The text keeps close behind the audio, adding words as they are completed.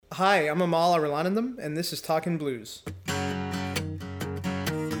Hi, I'm Amal Aralanandam, and this is Talkin' Blues. I'm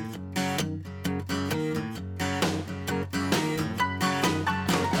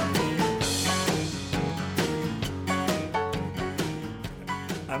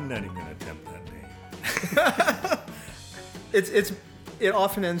not even going to attempt that name. It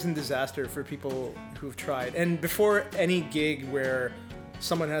often ends in disaster for people who've tried. And before any gig where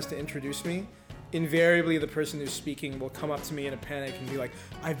someone has to introduce me, invariably the person who's speaking will come up to me in a panic and be like,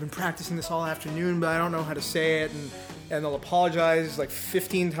 I've been practicing this all afternoon, but I don't know how to say it. And they'll apologize like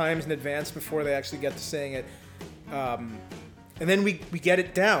 15 times in advance before they actually get to saying it. And then we get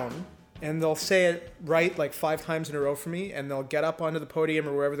it down, and they'll say it right like 5 times in a row for me, and they'll get up onto the podium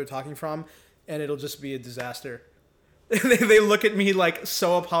or wherever they're talking from, and it'll just be a disaster. They look at me like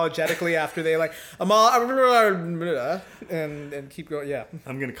so apologetically after they like Amal and keep going. Yeah,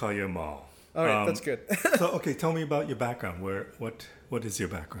 I'm going to call you Amal. All right, that's good. So, okay, tell me about your background. What is your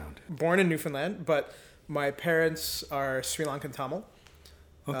background? Born in Newfoundland, but my parents are Sri Lankan Tamil.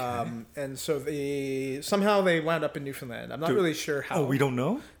 Okay. And so somehow they wound up in Newfoundland. I'm not really sure how. Oh, we don't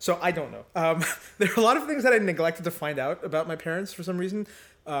know? So I don't know. There are a lot of things that I neglected to find out about my parents for some reason.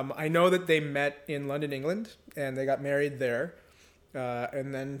 I know that they met in London, England, and they got married there.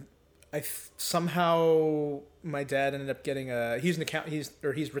 And then somehow my dad ended up getting he's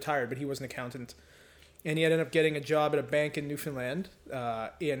retired, but he was an accountant, and he ended up getting a job at a bank in Newfoundland.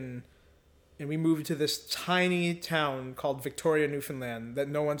 And we moved to this tiny town called Victoria, Newfoundland, that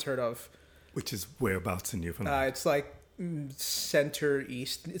no one's heard of. Which is whereabouts in Newfoundland? It's like center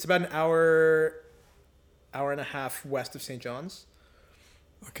east. It's about an hour and a half west of St. John's.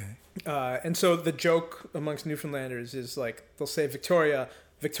 Okay. And so the joke amongst Newfoundlanders is like they'll say Victoria,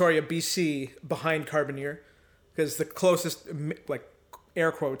 BC, behind Carbonear, because the closest, like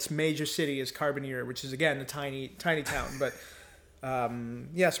air quotes, major city is Carbonear, which is again a tiny town. But so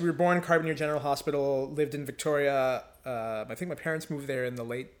we were born in Carbonear General Hospital, lived in Victoria. I think my parents moved there in the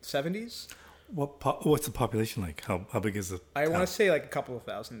late 70s. What's the population like? How big is it? I want to say like a couple of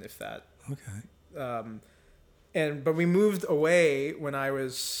thousand, if that. Okay. But we moved away when I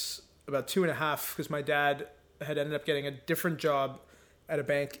was about 2.5 because my dad had ended up getting a different job at a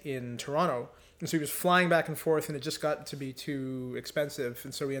bank in Toronto. And so he was flying back and forth, and it just got to be too expensive.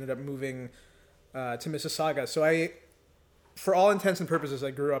 And so we ended up moving to Mississauga. So for all intents and purposes,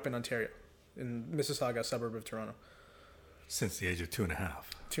 I grew up in Ontario, in Mississauga, a suburb of Toronto. Since the age of 2.5.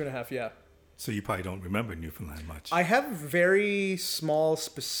 2.5, yeah. So you probably don't remember Newfoundland much. I have very small,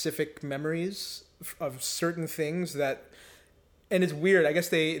 specific memories of certain things that, and it's weird. I guess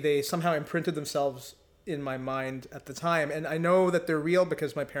they somehow imprinted themselves in my mind at the time, and I know that they're real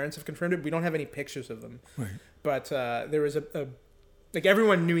because my parents have confirmed it. We don't have any pictures of them, right? But there was like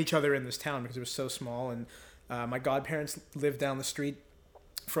everyone knew each other in this town because it was so small, and my godparents lived down the street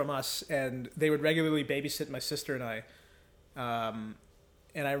from us, and they would regularly babysit my sister and I.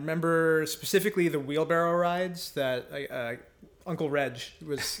 And I remember specifically the wheelbarrow rides that Uncle Reg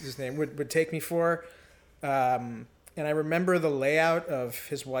was his name would take me for. And I remember the layout of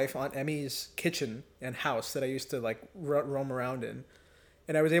his wife, Aunt Emmy's kitchen and house that I used to like roam around in.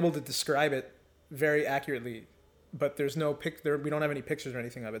 And I was able to describe it very accurately, but there's no we don't have any pictures or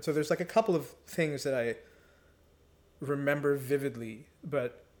anything of it. So there's like a couple of things that I remember vividly,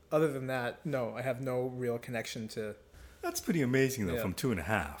 but other than that, no, I have no real connection to. That's pretty amazing though, from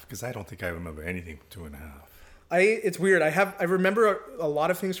 2.5, because I don't think I remember anything from 2.5. It's weird. I remember a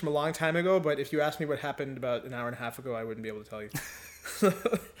lot of things from a long time ago, but if you asked me what happened about an hour and a half ago, I wouldn't be able to tell you.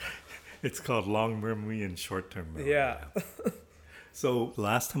 It's called long memory and short-term memory. Yeah. So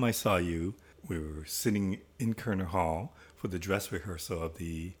last time I saw you, we were sitting in Kerner Hall for the dress rehearsal of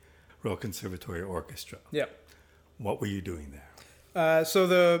the Royal Conservatory Orchestra. Yeah. What were you doing there? So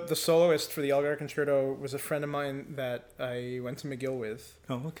the soloist for the Elgar Concerto was a friend of mine that I went to McGill with.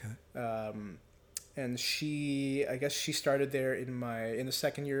 Oh, okay. And I guess she started there in the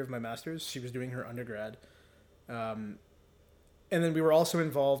second year of my master's. She was doing her undergrad. And then we were also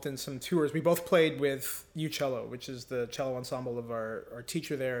involved in some tours. We both played with U-Cello, which is the cello ensemble of our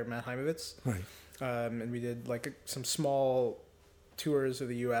teacher there, Matt Heimovitz. Right. And we did like some small tours of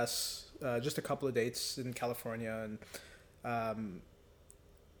the U.S., just a couple of dates in California. And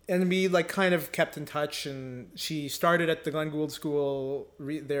we like kind of kept in touch. And she started at the Glenn Gould School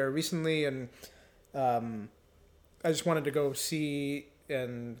there recently, and I just wanted to go see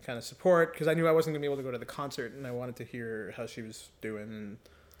and kind of support because I knew I wasn't going to be able to go to the concert, and I wanted to hear how she was doing. And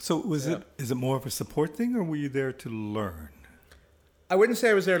so is it more of a support thing, or were you there to learn? I wouldn't say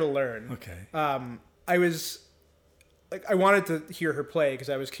I was there to learn. Okay. I was like, I wanted to hear her play because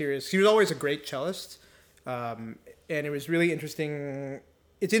I was curious. She was always a great cellist. And it was really interesting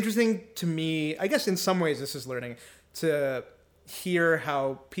it's interesting to me. I guess in some ways this is learning to hear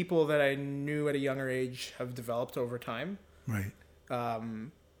how people that I knew at a younger age have developed over time. Right.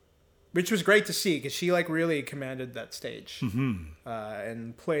 Which was great to see because she like really commanded that stage Mm-hmm.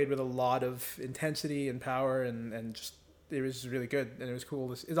 and played with a lot of intensity and power and just it was really good and it was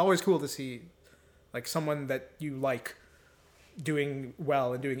cool. It's always cool to see like someone that you like doing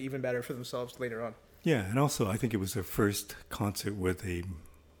well and doing even better for themselves later on. Yeah, and also I think it was her first concert with a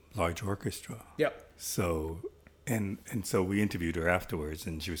large orchestra. Yep. So, and so we interviewed her afterwards,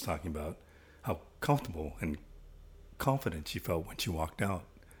 and she was talking about how comfortable and confident she felt when she walked out.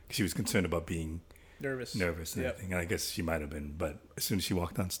 She was concerned about being Nervous and Yep. everything. And I guess she might have been, but as soon as she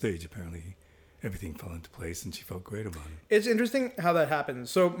walked on stage, apparently everything fell into place, and she felt great about it. It's interesting how that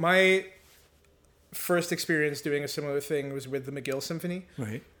happens. So my first experience doing a similar thing was with the McGill Symphony.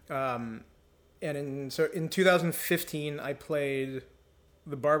 Right. And in 2015, I played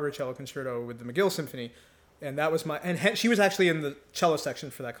the Barber Cello Concerto with the McGill Symphony, and that was she was actually in the cello section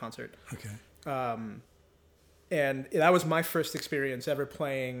for that concert. Okay. And that was my first experience ever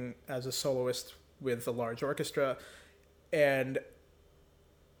playing as a soloist with a large orchestra, and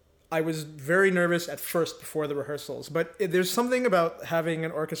I was very nervous at first before the rehearsals. But there's something about having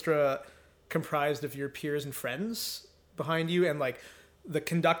an orchestra comprised of your peers and friends behind you, and like the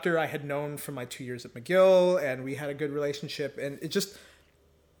conductor I had known from my 2 years at McGill, and we had a good relationship, and it just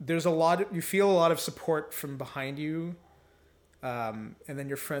you feel a lot of support from behind you, and then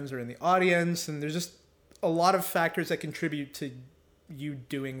your friends are in the audience, and there's just a lot of factors that contribute to you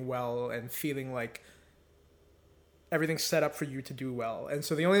doing well and feeling like everything's set up for you to do well. And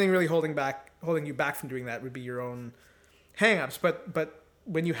so the only thing really holding you back from doing that would be your own hang-ups. But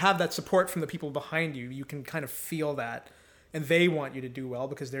when you have that support from the people behind you, you can kind of feel that, and they want you to do well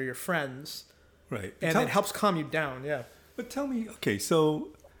because they're your friends. Right. And it helps calm you down, yeah. But tell me, okay, so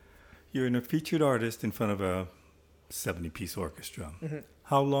you're a featured artist in front of a 70-piece orchestra. Mm-hmm.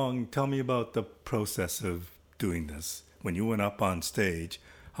 How long, tell me about the process of doing this. When you went up on stage,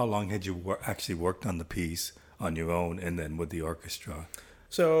 how long had you actually worked on the piece on your own and then with the orchestra?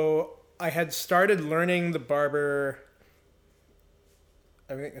 So I had started learning the Barber,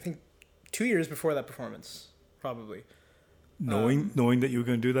 I think 2 years before that performance, probably. Knowing that you were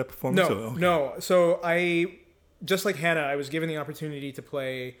going to do that performance? No. So I, just like Hannah, I was given the opportunity to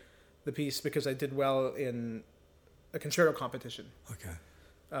play the piece because I did well in a concerto competition. Okay.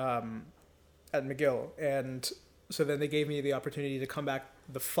 At McGill, and so then they gave me the opportunity to come back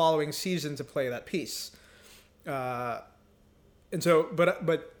the following season to play that piece. And so,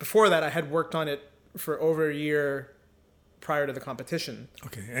 but before that, I had worked on it for over a year prior to the competition.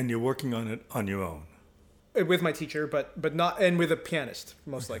 Okay, and you're working on it on your own with my teacher, but not, and with a pianist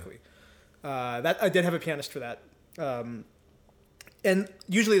most likely. That I did have a pianist for that, and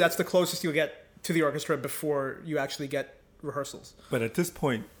usually that's the closest you'll get to the orchestra before you actually get rehearsals. But at this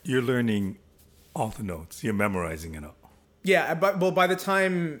point, you're learning all the notes. You're memorizing it all. Yeah, but by the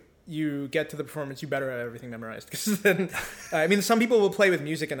time you get to the performance, you better have everything memorized. Because then, I mean, some people will play with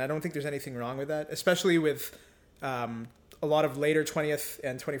music, and I don't think there's anything wrong with that. Especially with a lot of later 20th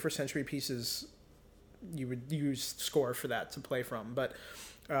and 21st century pieces, you would use score for that to play from. But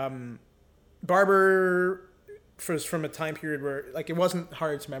Barber was from a time period where like it wasn't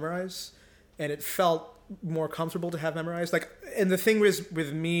hard to memorize, and it felt more comfortable to have memorized. Like, and the thing was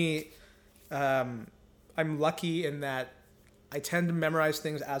with me, I'm lucky in that I tend to memorize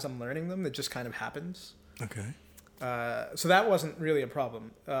things as I'm learning them. It just kind of happens. Okay. So that wasn't really a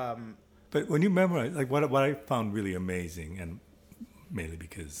problem. But when you memorize, like what I found really amazing, and mainly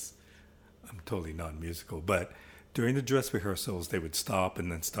because I'm totally non-musical, but during the dress rehearsals, they would stop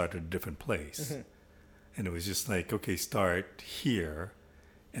and then start at a different place. Mm-hmm. And it was just like, okay, start here,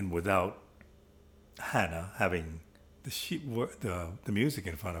 and without Hannah having the music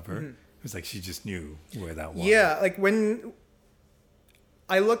in front of her, it was like she just knew where that was. Yeah, like when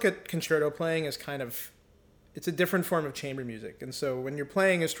I look at concerto playing as kind of, it's a different form of chamber music. And so when you're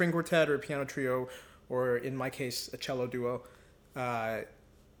playing a string quartet or a piano trio, or in my case, a cello duo,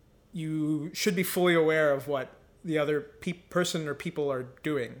 you should be fully aware of what the other person or people are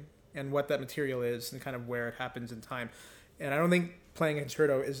doing and what that material is and kind of where it happens in time. And I don't think playing a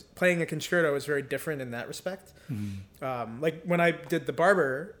concerto is very different in that respect. Mm-hmm. Like when I did the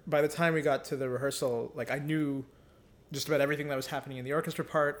Barber, by the time we got to the rehearsal, like I knew just about everything that was happening in the orchestra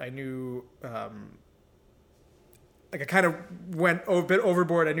part. I knew, like I kind of went a bit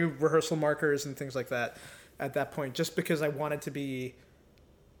overboard. I knew rehearsal markers and things like that at that point, just because I wanted to be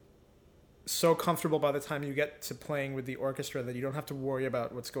so comfortable by the time you get to playing with the orchestra that you don't have to worry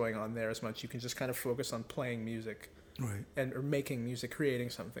about what's going on there as much. You can just kind of focus on playing music. Right. and or making music, creating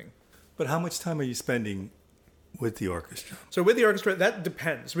something. But how much time are you spending with the orchestra? So with the orchestra, that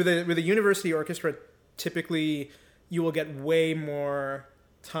depends. With a university orchestra, typically you will get way more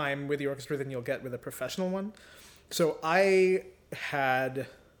time with the orchestra than you'll get with a professional one. So I had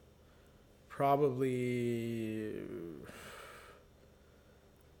probably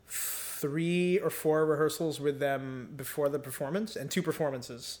 3 or 4 rehearsals with them before the performance and 2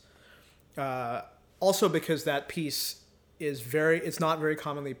 performances. Also because that piece it's not very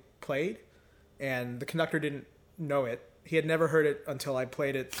commonly played, and the conductor didn't know it. He had never heard it until I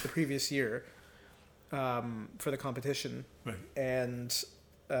played it the previous year for the competition. Right. And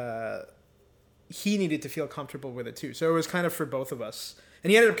he needed to feel comfortable with it too. So it was kind of for both of us. And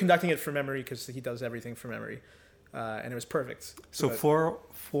he ended up conducting it from memory because he does everything from memory. And it was perfect. So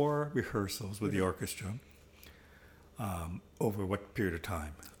four rehearsals with the orchestra over what period of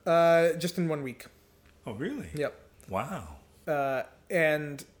time? Just in 1 week. Oh, really? Yep. Wow.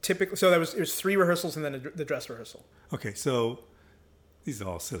 And typically, so it was 3 rehearsals and then the dress rehearsal. Okay, so these are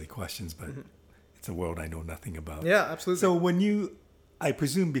all silly questions, but it's a world I know nothing about. Yeah, absolutely. So I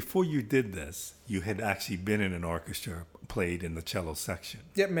presume before you did this, you had actually been in an orchestra, played in the cello section.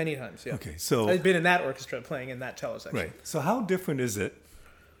 Yeah, many times, yeah. Okay, so... I've been in that orchestra playing in that cello section. Right. So how different is it?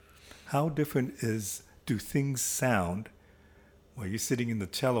 Do things sound while you're sitting in the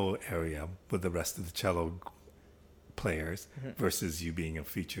cello area with the rest of the cello players versus you being a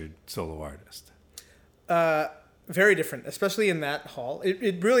featured solo artist? Very different, especially in that hall.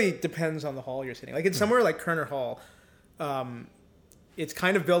 It really depends on the hall you're sitting. Like in somewhere like Kerner Hall, it's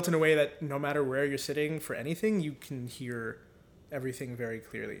kind of built in a way that no matter where you're sitting for anything, you can hear everything very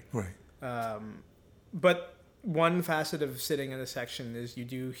clearly. Right. But one facet of sitting in a section is you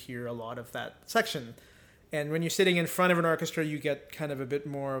do hear a lot of that section. And when you're sitting in front of an orchestra, you get kind of a bit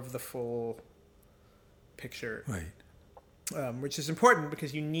more of the full picture. Right. Which is important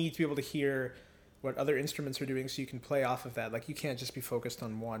because you need to be able to hear what other instruments are doing so you can play off of that. Like you can't just be focused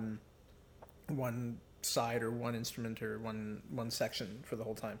on one side or one instrument or one section for the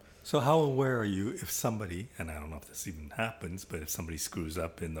whole time. So how aware are you if somebody, and I don't know if this even happens, but if somebody screws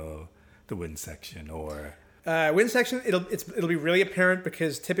up in the wind section or... wind section, it'll be really apparent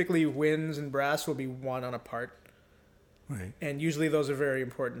because typically winds and brass will be one on a part. Right. And usually those are very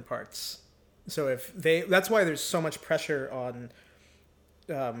important parts. So that's why there's so much pressure on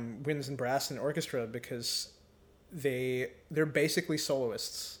winds and brass and orchestra, because they're basically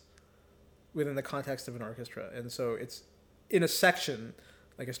soloists within the context of an orchestra. And so it's in a section,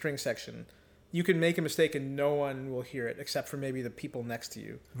 like a string section, you can make a mistake and no one will hear it except for maybe the people next to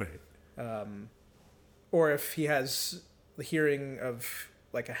you. Right. Or if he has the hearing of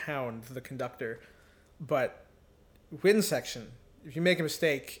like a hound, the conductor. But wind section, if you make a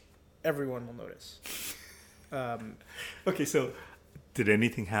mistake, everyone will notice. Okay, so did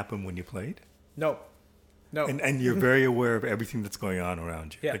anything happen when you played? No. And you're very aware of everything that's going on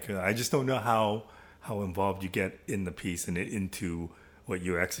around you. Yeah. Like, I just don't know how involved you get in the piece and into what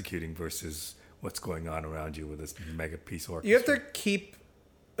you're executing versus what's going on around you with this mega piece orchestra. You have to keep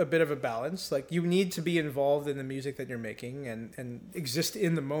a bit of a balance. Like you need to be involved in the music that you're making and exist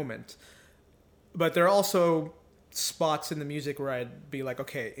in the moment. But there are also spots in the music where I'd be like,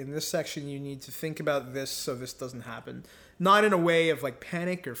 okay, in this section you need to think about this so this doesn't happen. Not in a way of like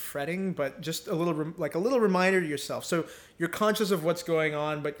panic or fretting, but just a little reminder to yourself. So you're conscious of what's going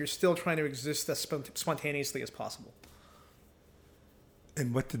on, but you're still trying to exist as spontaneously as possible.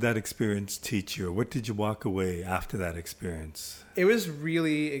 And what did that experience teach you? Or what did you walk away after that experience? It was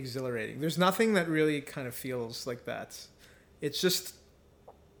really exhilarating. There's nothing that really kind of feels like that. It's just,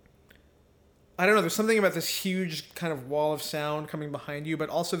 I don't know, there's something about this huge kind of wall of sound coming behind you, but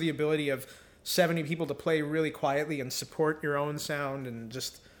also the ability of 70 people to play really quietly and support your own sound, and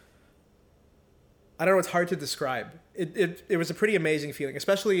just, I don't know, it's hard to describe. It was a pretty amazing feeling,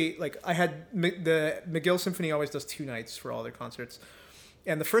 especially like I had the McGill Symphony always does 2 nights for all their concerts.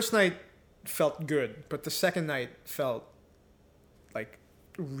 And the first night felt good, but the second night felt like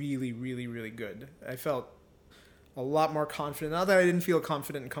really, really, really good. I felt a lot more confident. Not that I didn't feel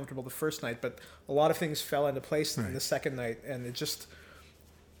confident and comfortable the first night, but a lot of things fell into place in the second night, and it just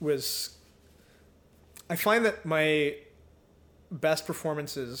was... I find that my best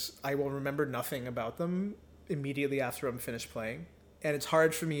performances, I will remember nothing about them immediately after I'm finished playing. And it's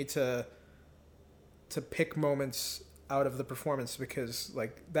hard for me to pick moments out of the performance because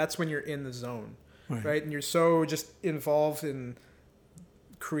like that's when you're in the zone, right? And you're so just involved in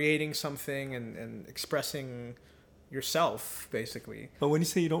creating something and expressing yourself, basically. But when you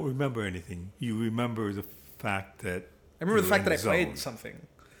say you don't remember anything, you remember the fact that... I remember the fact that I played something.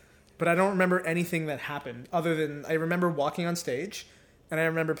 but I don't remember anything that happened other than I remember walking on stage, and I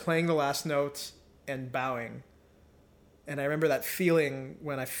remember playing the last note and bowing, and I remember that feeling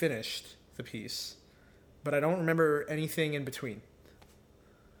when I finished the piece, but I don't remember anything in between.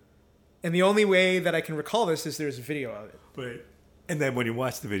 And the only way that I can recall this is there's a video of it. Right. And then when you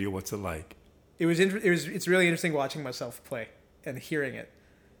watch the video, what's it like? It's really interesting watching myself play and hearing it,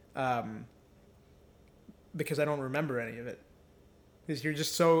 because I don't remember any of it. Because you're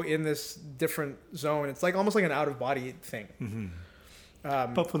just so in this different zone. It's like almost like an out of body thing. Mm-hmm.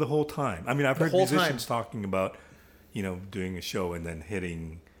 But for the whole time. I mean, I've heard musicians talking about, doing a show and then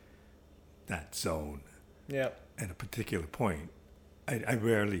hitting that zone. Yeah. At a particular point. I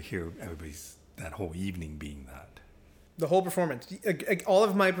rarely hear everybody's that whole evening being that. The whole performance. All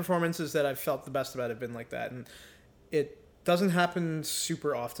of my performances that I've felt the best about have been like that. And it doesn't happen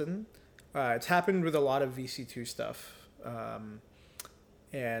super often. It's happened with a lot of VC2 stuff.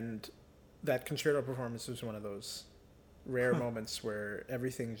 And that concerto performance was one of those rare moments where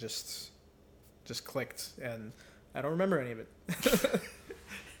everything just clicked, and I don't remember any of it.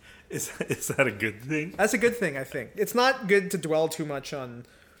 Is that a good thing? That's a good thing, I think. It's not good to dwell too much on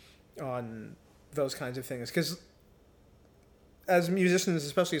those kinds of things, because as musicians,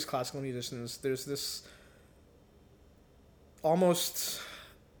 especially as classical musicians, there's this almost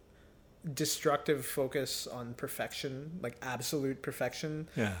destructive focus on perfection, like absolute perfection.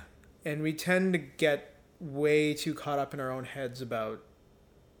 Yeah. And we tend to get way too caught up in our own heads about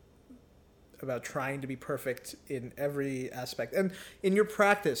trying to be perfect in every aspect. And in your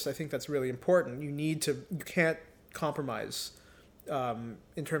practice, I think that's really important. You can't compromise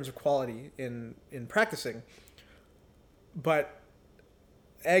in terms of quality in practicing. But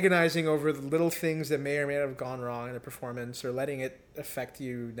agonizing over the little things that may or may not have gone wrong in a performance, or letting it affect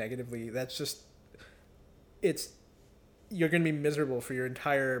you negatively, you're going to be miserable for your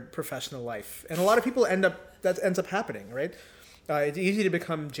entire professional life. And a lot of people that ends up happening, right? It's easy to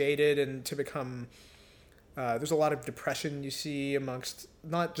become jaded and to become, there's a lot of depression you see amongst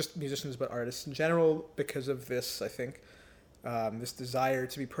not just musicians, but artists in general because of this, I think. This desire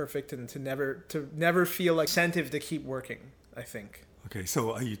to be perfect and to never feel like incentive to keep working, I think. Okay,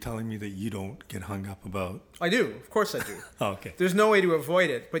 so are you telling me that you don't get hung up about... I do. Of course I do. Oh, okay. There's no way to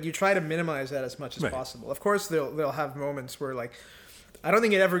avoid it, but you try to minimize that as much as right. possible. Of course, they'll have moments where, like, I don't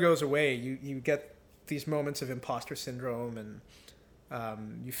think it ever goes away. You get these moments of imposter syndrome,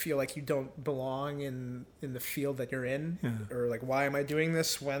 and you feel like you don't belong in the field that you're in. Yeah. Or, like, why am I doing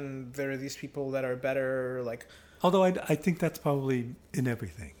this when there are these people that are better? Or, like... Although I think that's probably in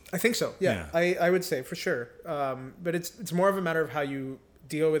everything. I think so, yeah. I would say, for sure. But it's more of a matter of how you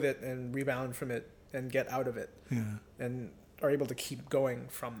deal with it and rebound from it and get out of it. Yeah. And are able to keep going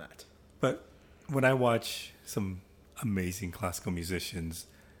from that. But when I watch some amazing classical musicians,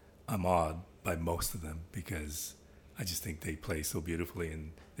 I'm awed by most of them because I just think they play so beautifully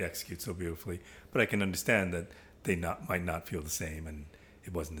and they execute so beautifully. But I can understand that they might not feel the same and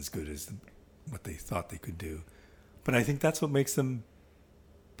it wasn't as good as what they thought they could do. But I think that's what makes them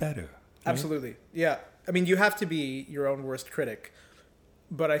better. Right? Absolutely. Yeah. I mean, you have to be your own worst critic,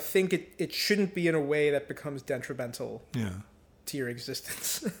 but I think it shouldn't be in a way that becomes detrimental to your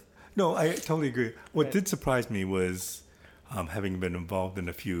existence. No, I totally agree. What Right. did surprise me was having been involved in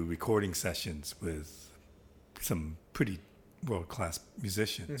a few recording sessions with some pretty world-class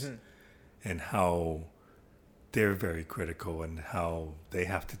musicians and how they're very critical and how they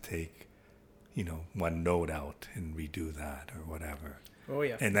have to take one note out and redo that or whatever. Oh,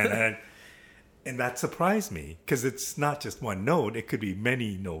 yeah. And then, and that surprised me because it's not just one note. It could be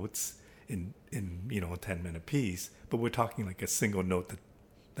many notes in a 10-minute piece, but we're talking like a single note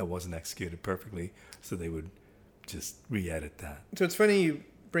that wasn't executed perfectly. So they would just re-edit that. So it's funny you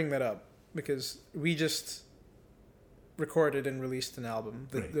bring that up because we just recorded and released an album.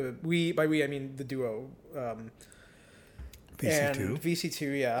 By we, I mean the duo. VC2? And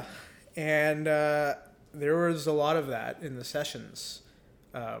VC2, yeah. And there was a lot of that in the sessions.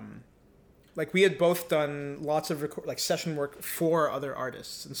 Like we had both done lots of session work for other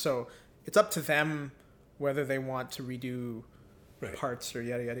artists, and so it's up to them whether they want to redo parts or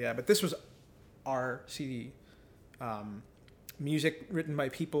yada yada yada. But this was our CD, music written by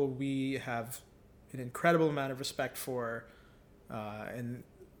people we have an incredible amount of respect for, and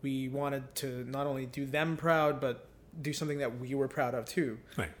we wanted to not only do them proud but do something that we were proud of too.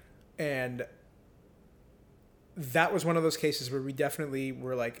 Right. And that was one of those cases where we definitely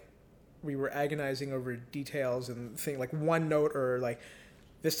were like, we were agonizing over details and things like one note or like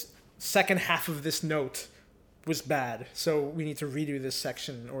this second half of this note was bad. So we need to redo this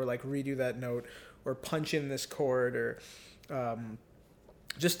section or like redo that note or punch in this chord or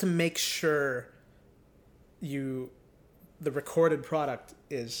just to make sure the recorded product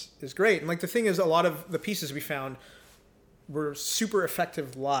is great. And like the thing is, a lot of the pieces we found were super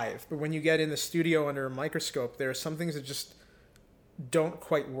effective live, but when you get in the studio under a microscope, there are some things that just don't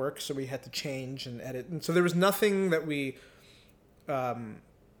quite work, so we had to change and edit. And so there was nothing that we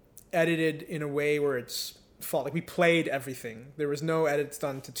edited in a way where it's fault. Like we played everything. There was no edits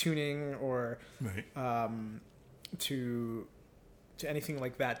done to tuning or to anything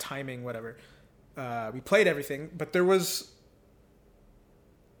like that, timing, whatever. We played everything, but there was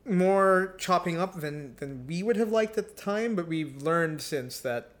more chopping up than we would have liked at the time, but we've learned since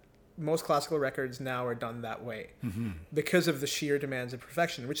that most classical records now are done that way because of the sheer demands of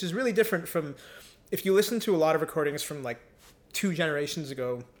perfection, which is really different from if you listen to a lot of recordings from like 2 generations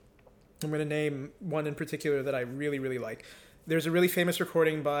ago. I'm going to name one in particular that I really, really like. There's a really famous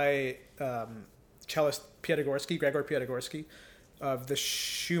recording by cellist Gregor Piatigorsky, of the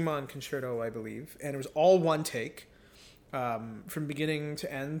Schumann Concerto, I believe, and it was all one take, from beginning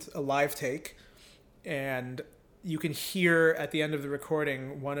to end, a live take, and you can hear at the end of the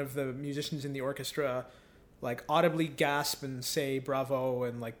recording one of the musicians in the orchestra like audibly gasp and say bravo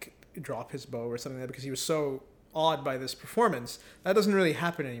and like drop his bow or something like that because he was so awed by this performance. That doesn't really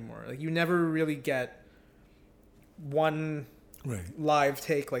happen anymore. Like you never really get one live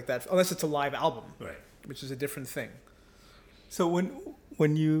take like that unless it's a live album, which is a different thing. So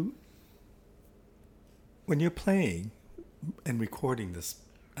when you're playing and recording this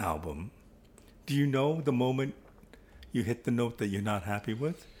album, do you know the moment you hit the note that you're not happy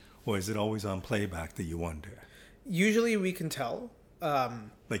with, or is it always on playback that you wonder? Usually we can tell.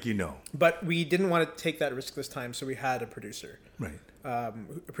 But we didn't want to take that risk this time, so we had a producer. Right. A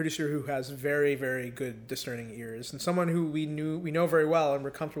producer who has very, very good discerning ears, and someone who we know very well and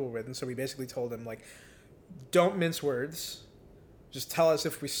we're comfortable with. And so we basically told him, like, don't mince words. Just tell us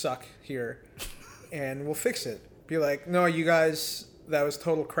if we suck here, and we'll fix it. Be like, no, you guys, that was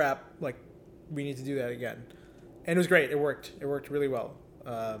total crap. Like, we need to do that again. And it was great. It worked. It worked really well.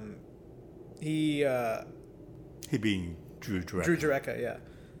 He being Drew Jurecka. Drew Jurecka, yeah.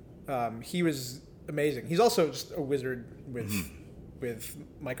 He was amazing. He's also just a wizard with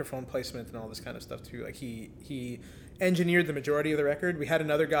microphone placement and all this kind of stuff too. Like he engineered the majority of the record. We had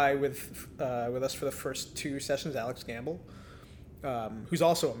another guy with us for the first 2 sessions, Alex Gamble, who's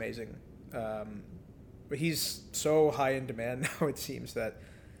also amazing. But he's so high in demand now, it seems, that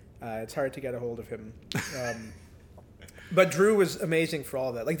it's hard to get a hold of him. But Drew was amazing for all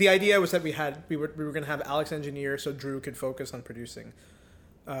of that. Like the idea was that we were going to have Alex engineer so Drew could focus on producing.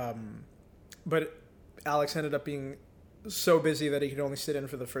 But Alex ended up being so busy that he could only sit in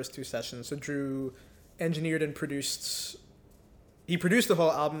for the first 2 sessions. So Drew engineered and produced. He produced the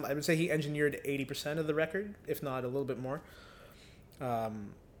whole album. I would say he engineered 80% of the record, if not a little bit more.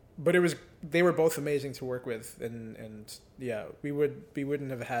 But they were both amazing to work with, and yeah, we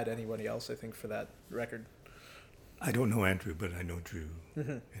wouldn't have had anybody else, I think, for that record. I don't know Andrew, but I know Drew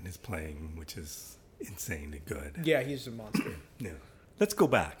and his playing, which is insanely good. Yeah, he's a monster. Yeah. Let's go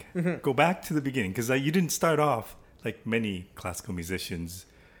back. Go back to the beginning, because you didn't start off like many classical musicians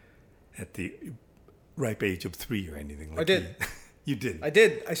at the ripe age of 3 or anything. Like I did. You did? I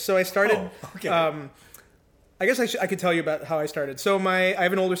did. So I started... Oh, okay. I guess I could tell you about how I started. So I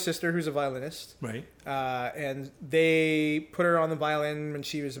have an older sister who's a violinist. Right. And they put her on the violin when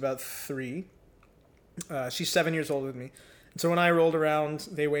she was about 3. She's 7 years older than me. And so when I rolled around,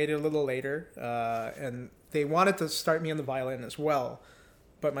 they waited a little later, and they wanted to start me on the violin as well.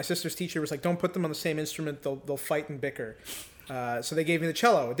 But my sister's teacher was like, don't put them on the same instrument. They'll fight and bicker. So they gave me the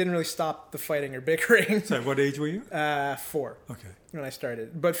cello. It didn't really stop the fighting or bickering. So what age were you? 4. Okay. When I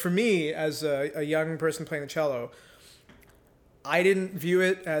started. But for me, as a young person playing the cello, I didn't view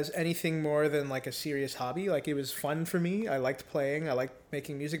it as anything more than like a serious hobby. Like it was fun for me. I liked playing. I liked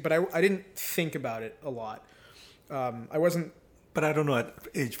making music. But I didn't think about it a lot. I wasn't... But I don't know at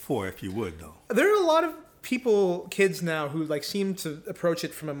age 4 if you would, though. There are a lot of kids now who like seem to approach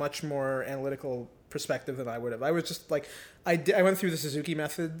it from a much more analytical perspective than I would have. I was just like... I went through the Suzuki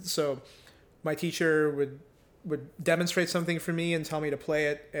method, so my teacher would demonstrate something for me and tell me to play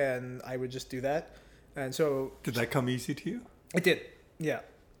it, and I would just do that. And so... Did that come easy to you? It did, yeah.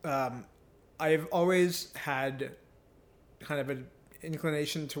 I've always had kind of an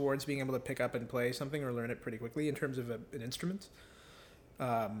inclination towards being able to pick up and play something or learn it pretty quickly in terms of an instrument.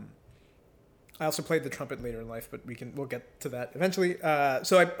 I also played the trumpet later in life, but we'll get to that eventually.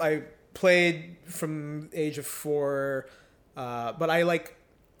 So I played from the age of 4, but I like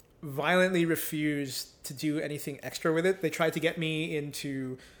violently refused to do anything extra with it. They tried to get me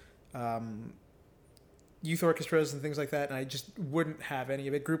into youth orchestras and things like that, and I just wouldn't have any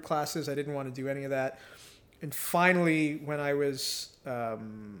of it. Group classes, I didn't want to do any of that. And finally, when I was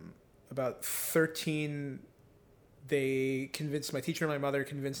about 13, my teacher and my mother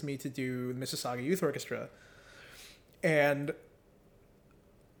convinced me to do the Mississauga Youth Orchestra. And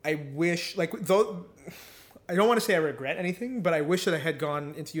I wish, though, I don't want to say I regret anything, but I wish that I had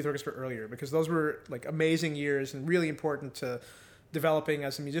gone into youth orchestra earlier, because those were like amazing years and really important to developing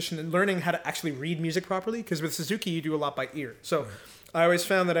as a musician and learning how to actually read music properly. Because with Suzuki, you do a lot by ear. So I always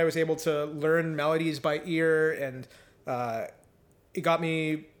found that I was able to learn melodies by ear, and it got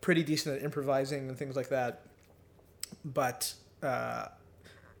me pretty decent at improvising and things like that. But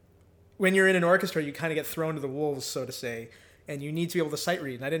when you're in an orchestra, you kind of get thrown to the wolves, so to say, and you need to be able to sight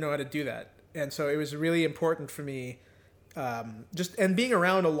read, and I didn't know how to do that. And so it was really important for me, and being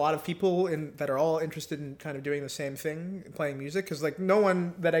around a lot of people that are all interested in kind of doing the same thing, playing music, because like no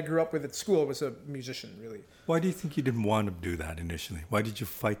one that I grew up with at school was a musician, really. Why do you think you didn't want to do that initially? Why did you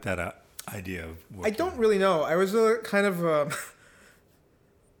fight that idea of working? I don't really know. I was a kind of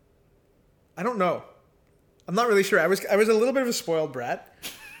I don't know. I'm not really sure. I was a little bit of a spoiled brat,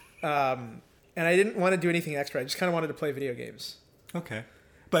 and I didn't want to do anything extra. I just kind of wanted to play video games. Okay.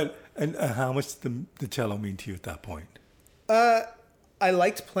 But and how much did the cello mean to you at that point? I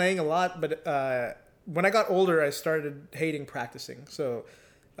liked playing a lot, but when I got older, I started hating practicing. So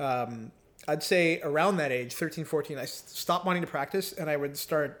I'd say around that age, 13, 14, I stopped wanting to practice, and I would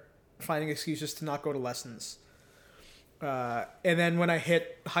start finding excuses to not go to lessons. And then when I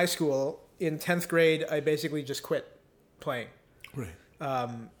hit high school, in 10th grade, I basically just quit playing. Right.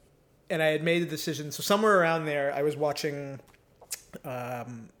 And I had made the decision. So somewhere around there, I was watching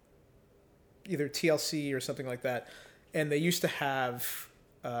either TLC or something like that, and they used to have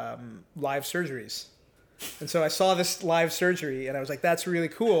live surgeries. And so I saw this live surgery, and I was like, that's really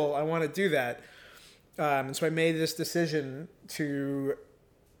cool. I want to do that. And so I made this decision to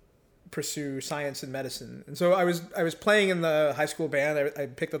pursue science and medicine. And so I was playing in the high school band. I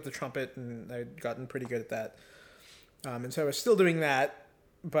picked up the trumpet, and I'd gotten pretty good at that. And so I was still doing that,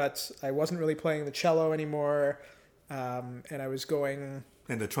 but I wasn't really playing the cello anymore. And I was going...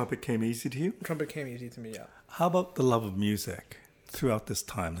 And the trumpet came easy to you? Trumpet came easy to me, yeah. How about the love of music throughout this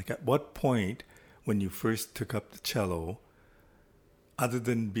time? Like at what point when you first took up the cello, other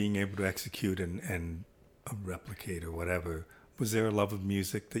than being able to execute and replicate or whatever, was there a love of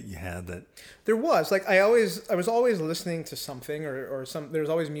music that you had that... There was. Like I was always listening to something or there was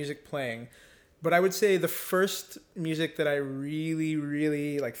always music playing. But I would say the first music that I really,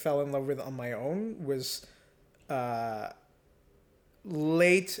 really like fell in love with on my own was...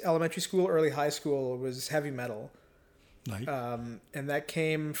 late elementary school, early high school was heavy metal. Like? And that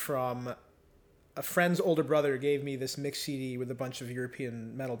came from a friend's older brother gave me this mix CD with a bunch of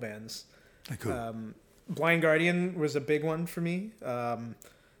European metal bands. Cool. Blind Guardian was a big one for me. They're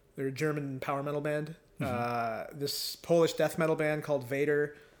a German power metal band. Mm-hmm. This Polish death metal band called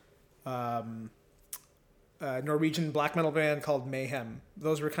Vader. Norwegian black metal band called Mayhem.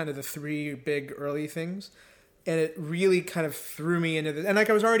 Those were kind of the three big early things. And it really kind of threw me into this. And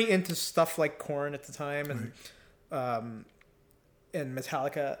like I was already into stuff like Korn at the time and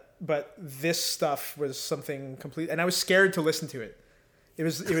Metallica, but this stuff was something complete. And I was scared to listen to it. It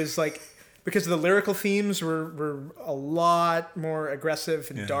was like because the lyrical themes were a lot more aggressive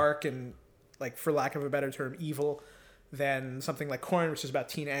and dark and, like, for lack of a better term, evil than something like Korn, which is about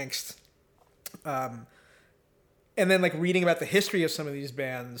teen angst. And then, like, reading about the history of some of these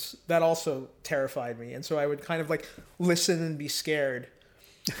bands, that also terrified me. And so I would kind of, like, listen and be scared.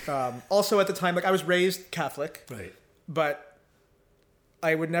 Also, at the time, like, I was raised Catholic. Right. But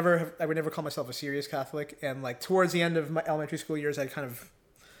I would never call myself a serious Catholic. And, like, towards the end of my elementary school years, I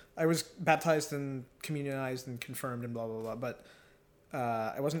was baptized and communionized and confirmed and blah, blah, blah. But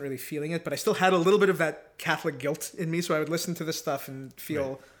I wasn't really feeling it. But I still had a little bit of that Catholic guilt in me. So I would listen to this stuff and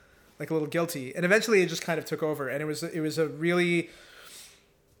feel... Right. Like a little guilty, and eventually it just kind of took over, and it was a really,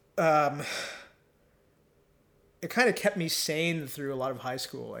 it kind of kept me sane through a lot of high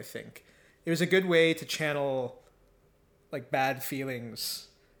school. I think it was a good way to channel, like, bad feelings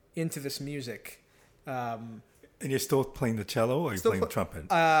into this music. And you're still playing the cello, or are you playing the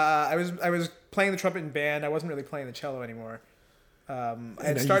trumpet? I was playing the trumpet in band. I wasn't really playing the cello anymore. I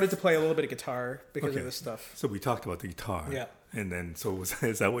had started to play a little bit of guitar because of this stuff. So we talked about the guitar. Yeah. And then,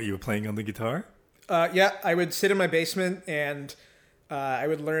 is that what you were playing on the guitar? Yeah, I would sit in my basement and I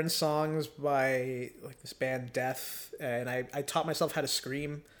would learn songs by, like, this band Death, and I taught myself how to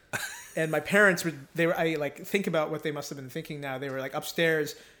scream. And my parents I think about what they must have been thinking now. They were, like,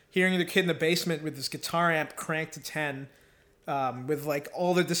 upstairs hearing the kid in the basement with this guitar amp cranked to 10, with, like,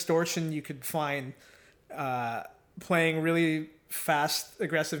 all the distortion you could find. playing really fast,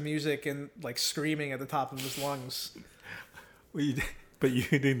 aggressive music and like screaming at the top of his lungs. Well, but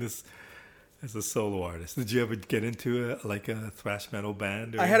you're doing this as a solo artist. Did you ever get into a thrash metal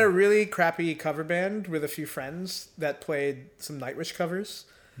band? I had a really crappy cover band with a few friends that played some Nightwish covers.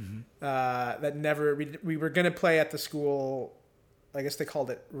 That never we were gonna play at the school. I guess they called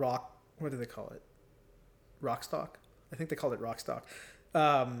it rock. What do they call it? Rockstock. I think they called it Rockstock.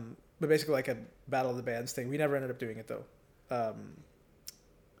 But basically like a battle of the bands thing. We never ended up doing it though.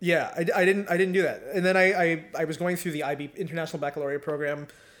 Yeah, I didn't do that. And then I was going through the IB International Baccalaureate program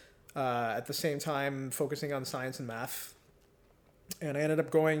at the same time, focusing on science and math. And I ended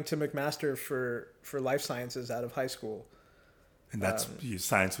up going to McMaster for life sciences out of high school. And that's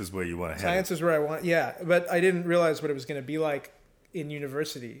science was where you want to head. Science is where I want, yeah. But I didn't realize what it was going to be like in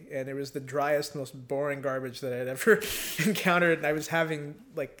university, and it was the driest, most boring garbage that I'd ever encountered. And I was having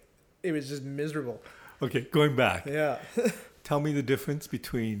it was just miserable. Okay, going back. Yeah. Tell me the difference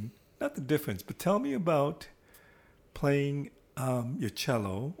between, not the difference, but tell me about playing your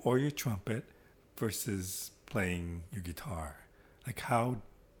cello or your trumpet versus playing your guitar. Like, how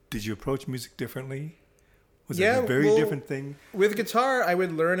did you approach music differently? Was it a very different thing? With guitar, I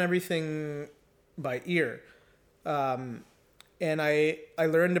would learn everything by ear. And I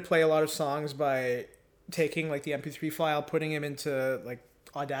learned to play a lot of songs by taking like the MP3 file, putting him into like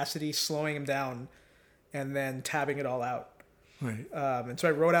Audacity, slowing him down, and then tabbing it all out. Right. And so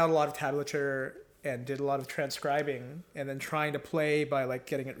I wrote out a lot of tablature and did a lot of transcribing, and then trying to play by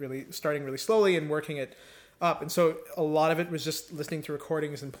like starting really slowly and working it up. And so a lot of it was just listening to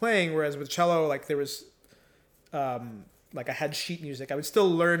recordings and playing. Whereas with cello, like there was, like I had sheet music. I would still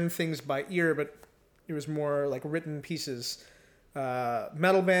learn things by ear, but it was more like written pieces.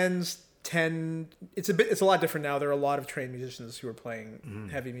 Metal bands it's a lot different now. There are a lot of trained musicians who are playing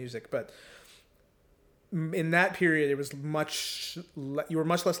heavy music, but in that period, it was you were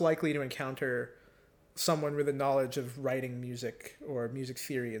much less likely to encounter someone with a knowledge of writing music or music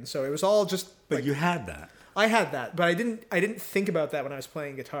theory, and so it was all just. But you had that. I had that, but I didn't think about that when I was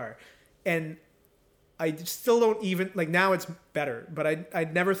playing guitar, and I still don't even like now. It's better, but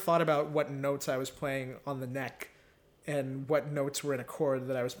I'd never thought about what notes I was playing on the neck, and what notes were in a chord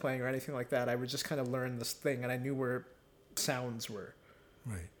that I was playing or anything like that. I would just kind of learn this thing, and I knew where sounds were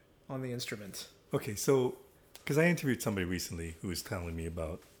right on the instrument. Okay, so because I interviewed somebody recently who was telling me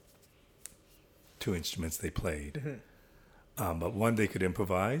about two instruments they played, but one they could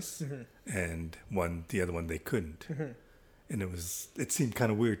improvise, and the other one they couldn't. And it seemed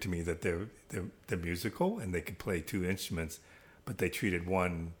kind of weird to me that they're musical and they could play two instruments, but they treated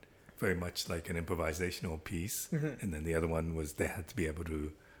one very much like an improvisational piece, and then the other one was they had to be able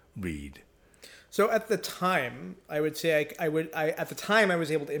to read. So at the time, I would say I was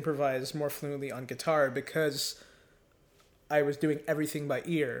able to improvise more fluently on guitar because I was doing everything by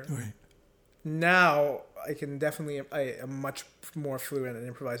ear. Right. Now I am much more fluent in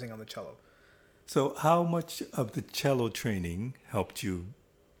improvising on the cello. So how much of the cello training helped you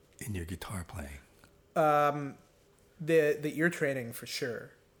in your guitar playing? The ear training for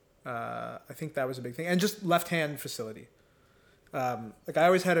sure. I think that was a big thing, and just left hand facility. Like I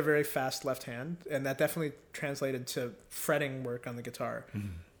always had a very fast left hand, and that definitely translated to fretting work on the guitar.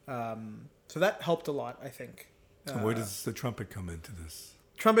 So that helped a lot, I think. So where does the trumpet come into this?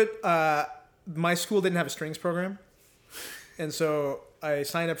 Trumpet, my school didn't have a strings program, and so I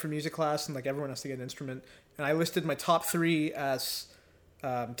signed up for music class, and like everyone has to get an instrument, and I listed my top three as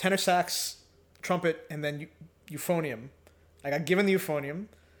tenor sax, trumpet, and then euphonium. I got given the euphonium.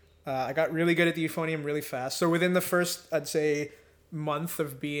 I got really good at the euphonium really fast. So within the first, I'd say, month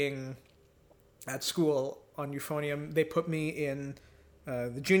of being at school on euphonium, they put me in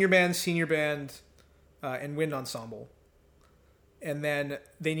the junior band, senior band, and wind ensemble. And then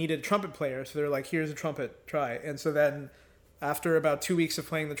they needed a trumpet player, so they're like, here's a trumpet, try. And so then after about 2 weeks of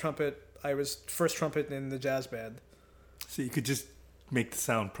playing the trumpet, I was first trumpet in the jazz band. So you could just make the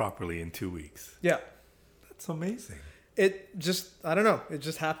sound properly in 2 weeks. Yeah. That's amazing. It just, I don't know, it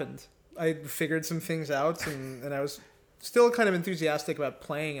just happened. I figured some things out, and I was still kind of enthusiastic about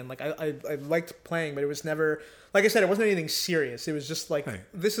playing, and like I liked playing, but it was never, like I said, it wasn't anything serious. It was just like,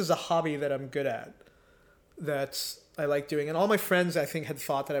 This is a hobby that I'm good at, that I like doing. And all my friends, I think, had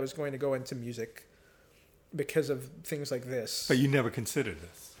thought that I was going to go into music because of things like this. But you never considered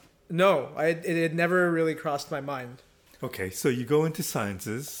this? No, it had never really crossed my mind. Okay, so you go into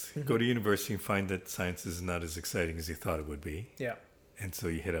sciences, go to university and find that science is not as exciting as you thought it would be. Yeah. And so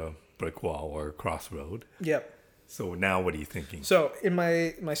you hit a brick wall or a crossroad. Yep. So now what are you thinking? So in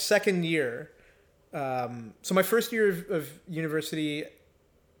my second year, so my first year of university,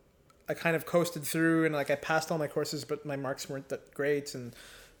 I kind of coasted through, and like I passed all my courses, but my marks weren't that great. And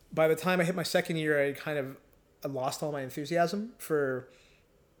by the time I hit my second year, I lost all my enthusiasm for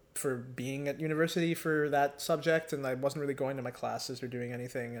being at university for that subject, and I wasn't really going to my classes or doing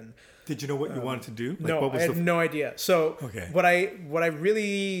anything. And did you know what you wanted to do? Like, no, what was I had no idea. So Okay. what I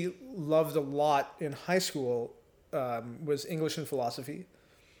really loved a lot in high school was English and philosophy,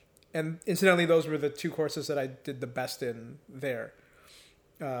 and incidentally, those were the two courses that I did the best in there.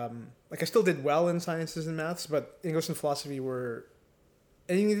 Like I still did well in sciences and maths, but English and philosophy were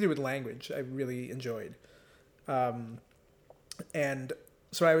anything to do with language I really enjoyed. And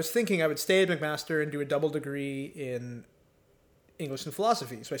so I was thinking I would stay at McMaster and do a double degree in English and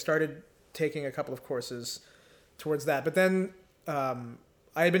philosophy. So I started taking a couple of courses towards that. But then I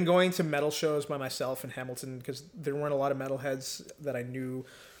had been going to metal shows by myself in Hamilton because there weren't a lot of metalheads that I knew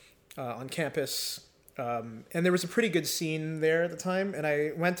on campus. And there was a pretty good scene there at the time. And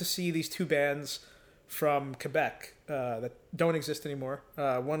I went to see these two bands from Quebec that don't exist anymore.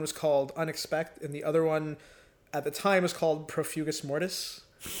 One was called Unexpect, and the other one at the time was called Profugus Mortis,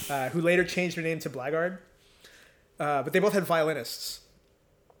 who later changed their name to Blackguard. But they both had violinists.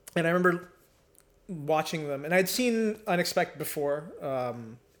 And I remember watching them. And I'd seen Unexpect before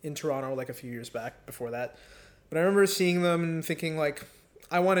in Toronto, like a few years back before that. But I remember seeing them and thinking, like,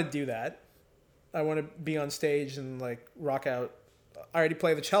 I want to do that. I want to be on stage and, like, rock out. I already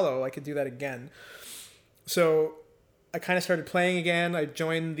play the cello. I could do that again. So I kind of started playing again. I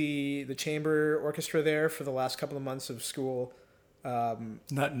joined the chamber orchestra there for the last couple of months of school. Not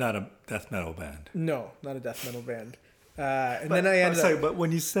a death metal band. No, not a death metal band. Then I ended up... But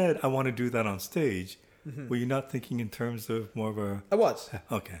when you said, I want to do that on stage, were you not thinking in terms of more of a... I was.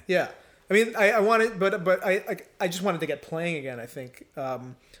 Okay. Yeah. I mean, I wanted... But I just wanted to get playing again, I think.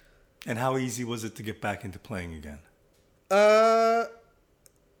 And how easy was it to get back into playing again?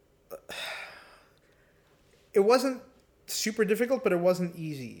 It wasn't super difficult, but it wasn't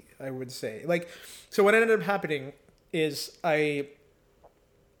easy, I would say. Like, so what ended up happening is I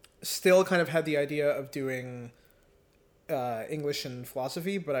still kind of had the idea of doing English and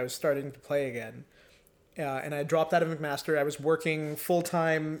philosophy, but I was starting to play again. And I dropped out of McMaster. I was working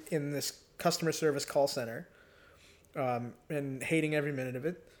full-time in this customer service call center and hating every minute of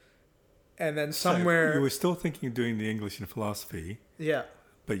it. And then somewhere... So you were still thinking of doing the English and philosophy. Yeah.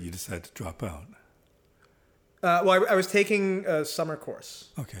 But you decided to drop out. Well, I was taking a summer course.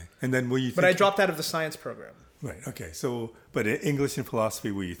 Okay. And then were you But I dropped out of the science program. Right. Okay. So, but in English and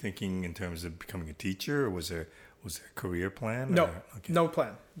philosophy, were you thinking in terms of becoming a teacher, or was there a career plan? No, Okay. no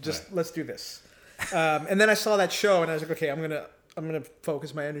plan. Just let's do this. And then I saw that show, and I was like, okay, I'm gonna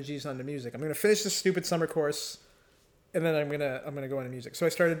focus my energies on the music. I'm gonna finish this stupid summer course, and then I'm gonna go into music. So I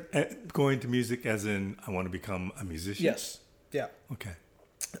started going to music, as in I want to become a musician. Yes. Yeah. Okay.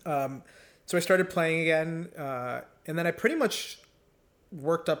 So I started playing again, and then I pretty much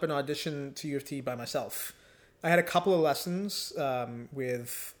worked up an audition to U of T by myself. I had a couple of lessons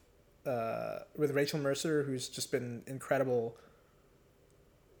with Rachel Mercer, who's just been incredible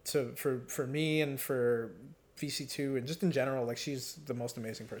for me and for VC2 and just in general. Like, she's the most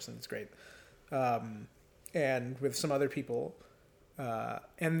amazing person. It's great. And with some other people.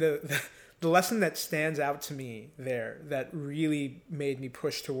 And the lesson that stands out to me there that really made me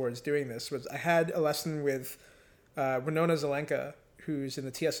push towards doing this was I had a lesson with Winona Zelenka, who's in the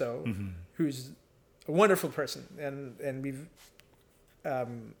TSO, who's a wonderful person, and we've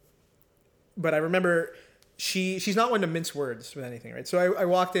but I remember she's not one to mince words with anything, right? So I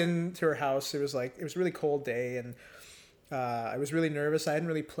walked into her house. It was a really cold day, and I was really nervous. I hadn't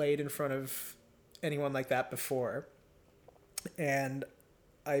really played in front of anyone like that before, and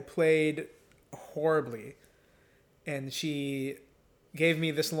I played horribly, and she gave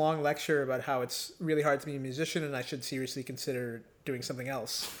me this long lecture about how it's really hard to be a musician and I should seriously consider doing something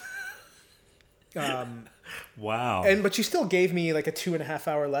else. Wow. But she still gave me like a 2.5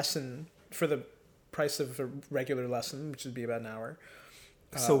 hour lesson for the price of a regular lesson, which would be about an hour.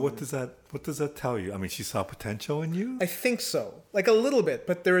 So what does that tell you? I mean, she saw potential in you? I think so. Like a little bit,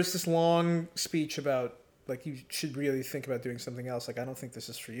 but there was this long speech about like you should really think about doing something else. Like, I don't think this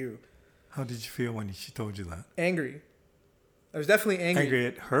is for you. How did you feel when she told you that? Angry. I was definitely angry. Angry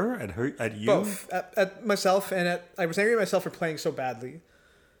at her? At you? Both. At myself, and I was angry at myself for playing so badly.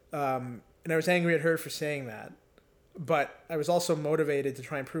 And I was angry at her for saying that. But I was also motivated to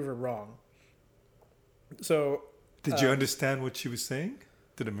try and prove her wrong. So... Did you understand what she was saying?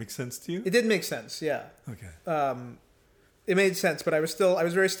 Did it make sense to you? It did make sense, yeah. Okay. It made sense, but I was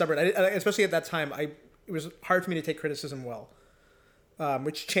very stubborn. Especially at that time, it was hard for me to take criticism well,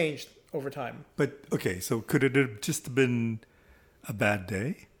 which changed over time. But, okay, so could it have just been a bad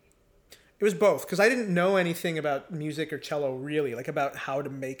day? It was both, because I didn't know anything about music or cello really, like about how to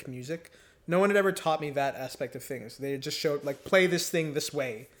make music. No one had ever taught me that aspect of things. They just showed like play this thing this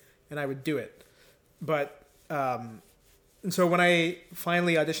way, and I would do it. But and so when I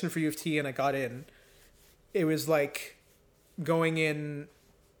finally auditioned for U of T and I got in, it was like going in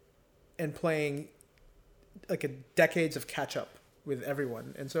and playing like a decades of catch up with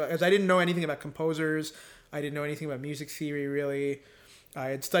everyone. And so as I didn't know anything about composers, I didn't know anything about music theory really. I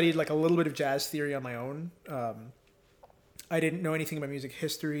had studied like a little bit of jazz theory on my own. I didn't know anything about music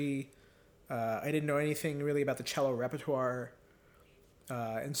history. I didn't know anything really about the cello repertoire.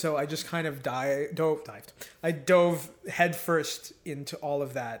 And so I just kind of I dove headfirst into all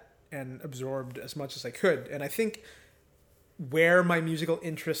of that and absorbed as much as I could. And I think where my musical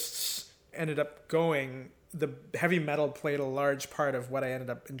interests ended up going, the heavy metal played a large part of what I ended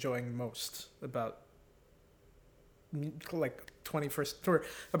up enjoying most about like 21st or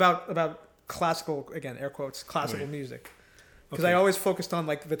about classical, again, air quotes, classical Right. music. Because I always focused on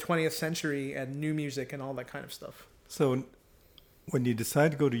like the 20th century and new music and all that kind of stuff. So when you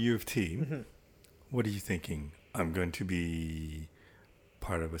decide to go to U of T, what are you thinking? I'm going to be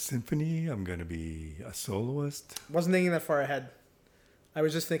part of a symphony. I'm going to be a soloist. Wasn't thinking that far ahead. I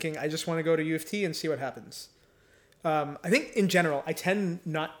was just thinking, I just want to go to U of T and see what happens. I think in general, I tend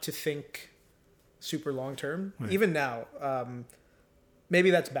not to think super long term, Right. even now. Maybe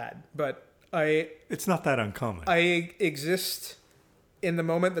that's bad, but It's not that uncommon. I exist in the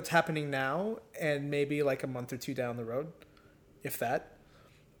moment that's happening now and maybe like a month or two down the road, if that.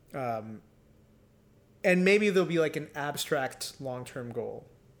 And maybe there'll be like an abstract long-term goal.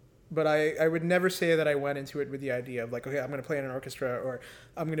 But I would never say that I went into it with the idea of like, okay, I'm going to play in an orchestra or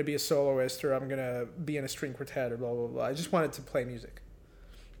I'm going to be a soloist or I'm going to be in a string quartet or blah, blah, blah. I just wanted to play music.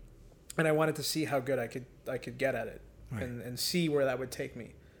 And I wanted to see how good I could get at it Right. and see where that would take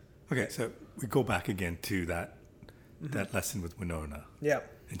me. Okay, so we go back again to that lesson with Winona. Yeah.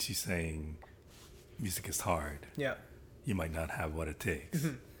 And she's saying, music is hard. Yeah. You might not have what it takes.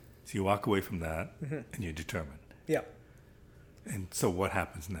 So you walk away from that and you're determined. Yeah. And so what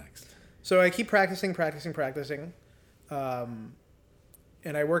happens next? So I keep practicing. And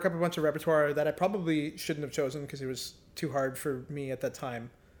I work up a bunch of repertoire that I probably shouldn't have chosen because it was too hard for me at that time.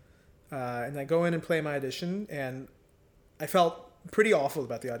 And I go in and play my audition, and I felt pretty awful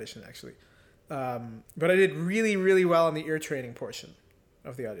about the audition, actually. But I did really, really well on the ear training portion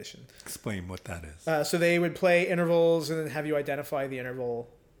of the audition. Explain what that is. So they would play intervals and then have you identify the interval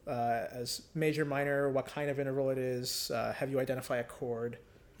as major, minor, what kind of interval it is, have you identify a chord.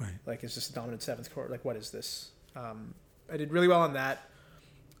 Right. Like, is this a dominant seventh chord? Like, what is this? I did really well on that.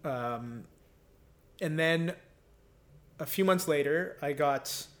 And then a few months later, I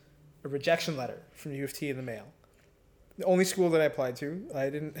got a rejection letter from U of T in the mail. The only school that I applied to.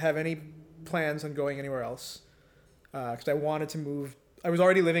 I didn't have any plans on going anywhere else because I wanted to move. I was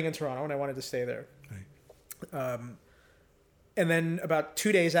already living in Toronto and I wanted to stay there. Right. And then about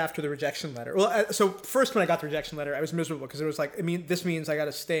 2 days after the rejection letter, so first when I got the rejection letter, I was miserable because it was like, this means I got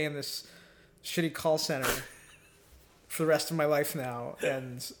to stay in this shitty call center for the rest of my life now,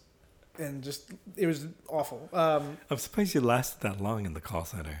 and just it was awful. I'm surprised you lasted that long in the call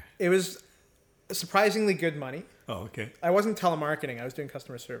center. It was surprisingly good money. Oh, okay. I wasn't telemarketing; I was doing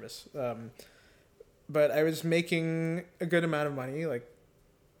customer service, but I was making a good amount of money, like.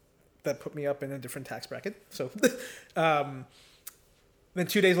 That put me up in a different tax bracket. So then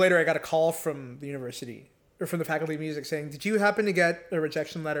 2 days later, I got a call from the university or from the faculty of music saying, "Did you happen to get a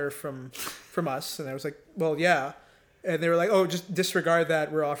rejection letter from us?" And I was like, "Well, yeah." And they were like, "Oh, just disregard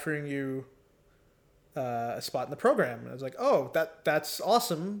that. We're offering you a spot in the program." And I was like, "Oh, that's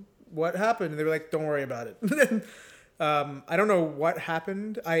awesome. What happened?" And they were like, "Don't worry about it." I don't know what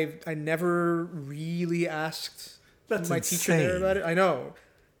happened. I never really asked my teacher there about it. I know.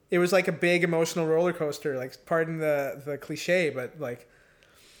 It was like a big emotional roller coaster, like pardon the cliche, but like.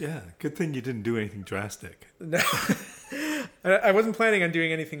 Yeah, good thing you didn't do anything drastic. No, I wasn't planning on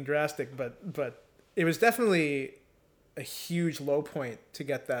doing anything drastic, but it was definitely a huge low point to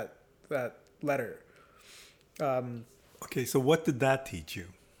get that letter. Okay, so what did that teach you?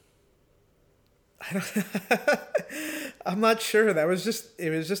 I'm not sure. It was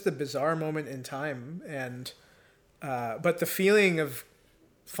just a bizarre moment in time, and but the feeling of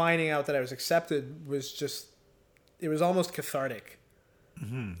finding out that I was accepted was it was almost cathartic.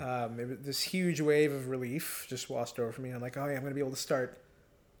 This huge wave of relief just washed over me. I'm like, oh yeah, I'm going to be able to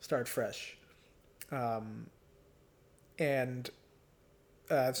start fresh. And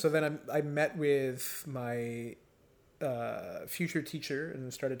so then I met with my future teacher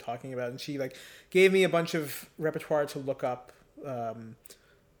and started talking about it. And she like gave me a bunch of repertoire to look up.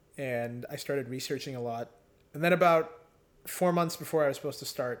 and I started researching a lot. And then about 4 months before I was supposed to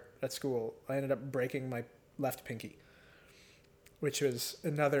start at school, I ended up breaking my left pinky, which was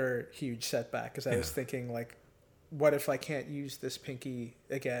another huge setback because I was thinking, like, what if I can't use this pinky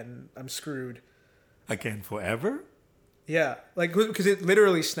again? I'm screwed. Again, forever? Yeah, like, because it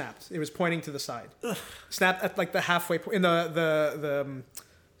literally snapped. It was pointing to the side. Snapped at like the halfway point in the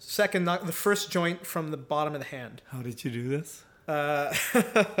second, not the first joint from the bottom of the hand. How did you do this?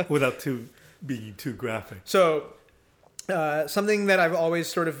 Without being too graphic. So, something that I've always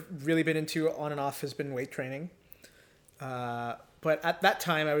sort of really been into on and off has been weight training. But at that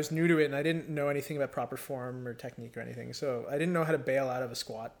time, I was new to it, and I didn't know anything about proper form or technique or anything. So I didn't know how to bail out of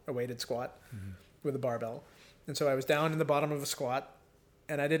a weighted squat with a barbell. And so I was down in the bottom of a squat,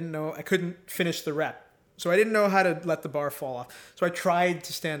 and I couldn't finish the rep. So I didn't know how to let the bar fall off. So I tried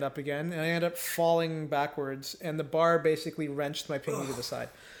to stand up again, and I ended up falling backwards, and the bar basically wrenched my pinky to the side.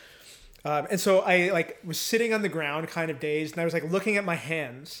 And so I was sitting on the ground kind of dazed, and I was like looking at my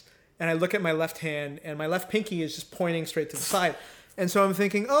hands, and I look at my left hand, and my left pinky is just pointing straight to the side. And so I'm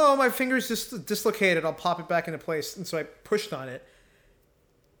thinking, oh, my finger's just dislocated. I'll pop it back into place. And so I pushed on it.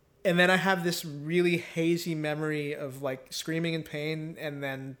 And then I have this really hazy memory of like screaming in pain and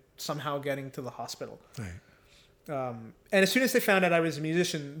then somehow getting to the hospital. Right. And as soon as they found out I was a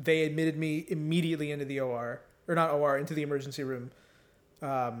musician, they admitted me immediately into the OR, or not OR, into the emergency room.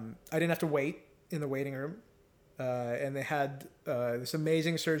 I didn't have to wait in the waiting room. And they had this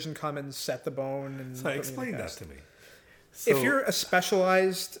amazing surgeon come and set the bone. And So explain that to me. So, if you're a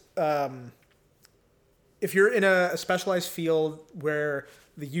specialized, if you're in a specialized field where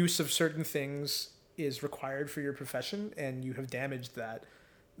the use of certain things is required for your profession and you have damaged that,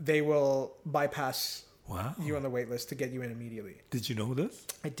 they will bypass you on the wait list to get you in immediately. Did you know this?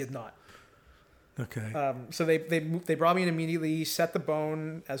 I did not. Okay. So they brought me in immediately, set the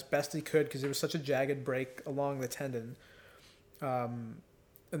bone as best they could because it was such a jagged break along the tendon. And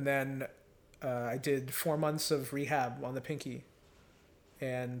then I did 4 months of rehab on the pinky.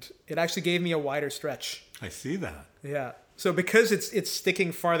 And it actually gave me a wider stretch. I see that. Yeah. So because it's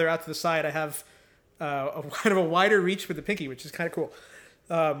sticking farther out to the side, I have a kind of a wider reach with the pinky, which is kind of cool.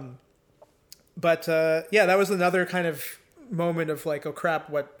 But that was another kind of moment of like, oh crap,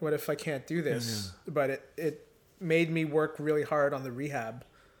 what if I can't do this? Yeah. But it made me work really hard on the rehab.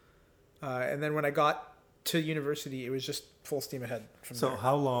 And then when I got to university, it was just full steam ahead from there. So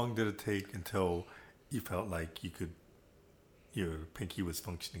how long did it take until you felt like your pinky was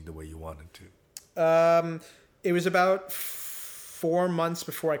functioning the way you wanted to? It was about 4 months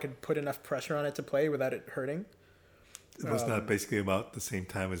before I could put enough pressure on it to play without it hurting. Was that basically about the same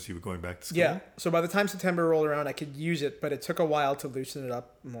time as you were going back to school? Yeah. So by the time September rolled around, I could use it, but it took a while to loosen it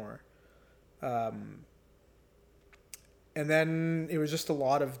up more. And then it was just a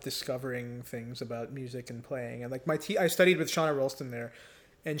lot of discovering things about music and playing. And like I studied with Shauna Rolston there,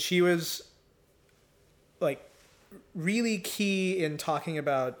 and she was like really key in talking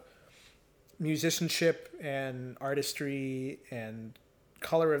about musicianship and artistry and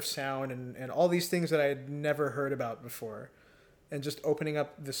color of sound and all these things that I had never heard about before, and just opening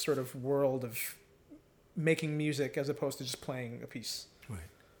up this sort of world of making music as opposed to just playing a piece. Right.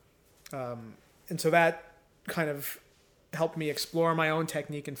 And so that kind of helped me explore my own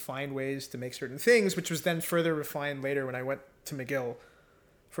technique and find ways to make certain things, which was then further refined later when I went to McGill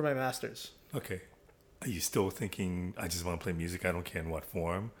for my master's. Okay. Are you still thinking, I just want to play music, I don't care in what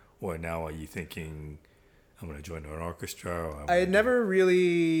form? Or now are you thinking, I'm going to join an orchestra? Or I had never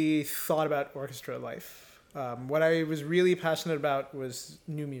really thought about orchestra life. What I was really passionate about was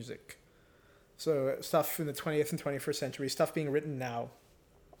new music. So stuff in the 20th and 21st century, stuff being written now.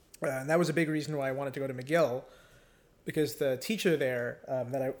 And that was a big reason why I wanted to go to McGill, because the teacher there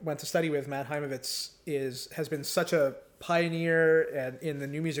that I went to study with, Matt Heimovitz, has been such a pioneer in the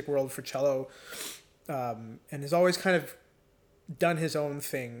new music world for cello, and has always kind of done his own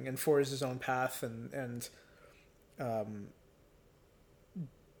thing and forged his own path, and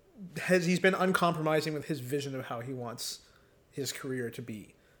he's been uncompromising with his vision of how he wants his career to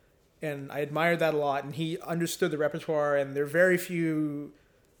be. And I admired that a lot, and he understood the repertoire, and there are very few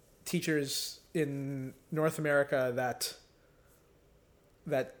teachers in North America that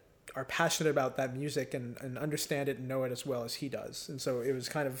are passionate about that music and understand it and know it as well as he does. And so it was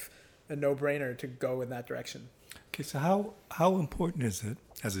kind of a no-brainer to go in that direction. Okay, so how important is it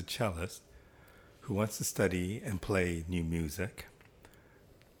as a cellist who wants to study and play new music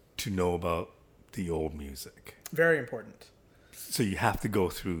to know about the old music? Very important. So you have to go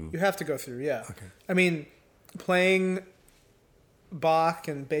through... You have to go through, yeah. Okay. I mean, playing Bach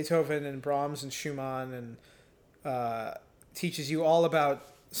and Beethoven and Brahms and Schumann and teaches you all about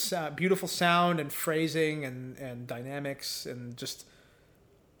beautiful sound and phrasing and dynamics and just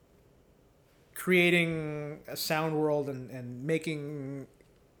creating a sound world and making,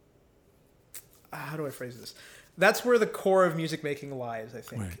 how do I phrase this? That's where the core of music making lies, I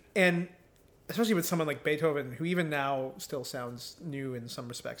think. Right. And especially with someone like Beethoven, who even now still sounds new in some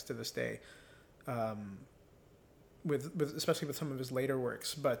respects to this day, with especially with some of his later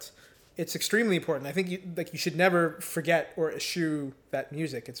works. But it's extremely important. I think you should never forget or eschew that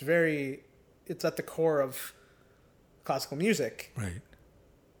music. It's at the core of classical music. Right.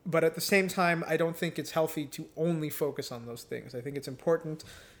 But at the same time, I don't think it's healthy to only focus on those things. I think it's important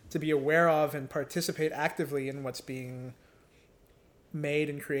to be aware of and participate actively in what's being made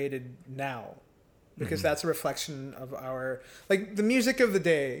and created now. Because that's a reflection of the music of the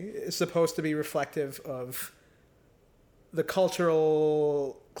day is supposed to be reflective of the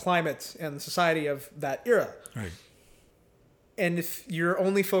cultural climate and society of that era. Right. And if you're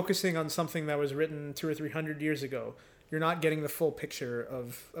only focusing on something that was written 200 or 300 years ago, you're not getting the full picture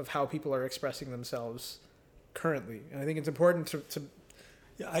of how people are expressing themselves currently. And I think it's important to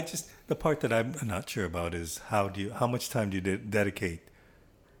Yeah, the part that I'm not sure about is how much time do you dedicate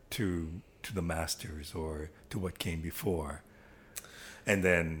to the masters or to what came before, and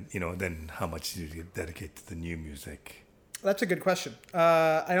then how much do you dedicate to the new music? That's a good question.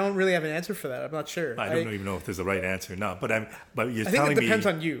 I don't really have an answer for that. I'm not sure. I don't even know if there's a right answer or not. But you're I think telling it depends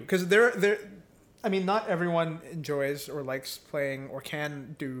me on you, because not everyone enjoys or likes playing or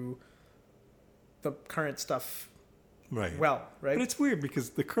can do the current stuff right. well, right? But it's weird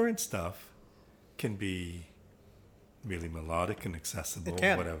because the current stuff can be really melodic and accessible,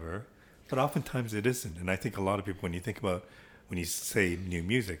 whatever. But oftentimes it isn't. And I think a lot of people, when you say new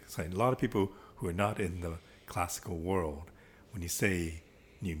music, it's like a lot of people who are not in the classical world, when you say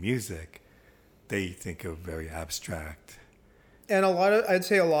new music, they think of very abstract. And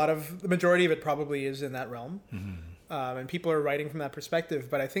the majority of it probably is in that realm. Mm-hmm. And people are writing from that perspective.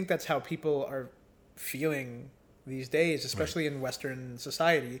 But I think that's how people are feeling these days, especially in Western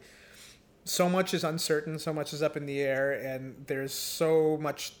society. So much is uncertain, so much is up in the air, and there's so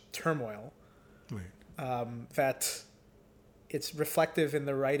much turmoil that it's reflective in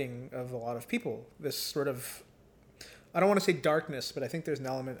the writing of a lot of people. This sort of, I don't want to say darkness, but I think there's an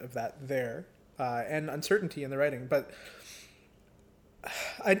element of that there, and uncertainty in the writing. But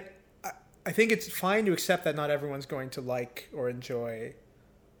I think it's fine to accept that not everyone's going to like or enjoy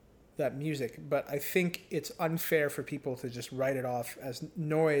that music, but I think it's unfair for people to just write it off as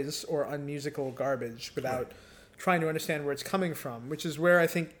noise or unmusical garbage without trying to understand where it's coming from, which is where I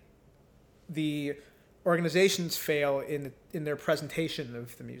think the organizations fail in their presentation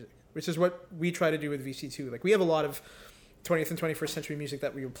of the music, which is what we try to do with VC2. Like, we have a lot of 20th and 21st century music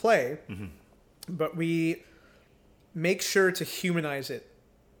that we will play, but we make sure to humanize it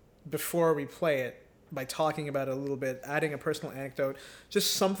before we play it by talking about it a little bit, adding a personal anecdote,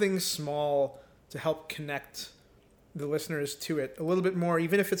 just something small to help connect the listeners to it a little bit more,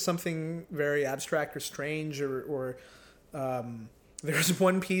 even if it's something very abstract or strange or there's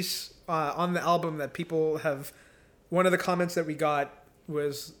one piece on the album that people have, one of the comments that we got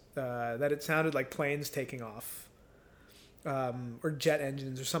was that it sounded like planes taking off, or jet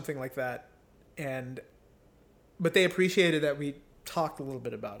engines or something like that. But they appreciated that we talked a little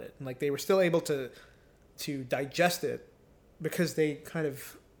bit about it, and like they were still able to digest it because they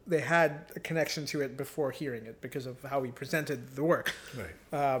had a connection to it before hearing it because of how we presented the work.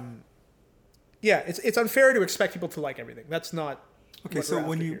 Right. It's unfair to expect people to like everything. That's not okay. So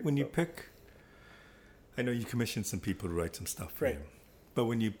when you pick, I know you commissioned some people to write some stuff for you, but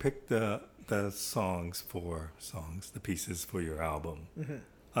when you pick the the pieces for your album,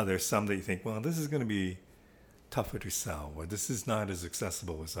 are there some that you think, well, this is going to be tougher to sell, or this is not as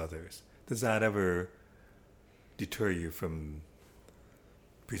accessible as others? Does that ever deter you from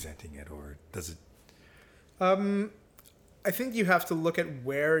presenting it, or does it? I think you have to look at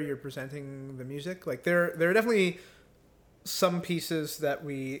where you're presenting the music. Like there are definitely some pieces that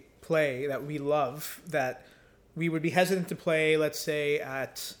we play that we love that we would be hesitant to play, let's say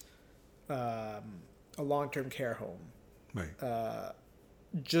at a long-term care home, right?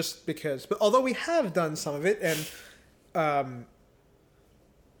 Just because. But although we have done some of it, and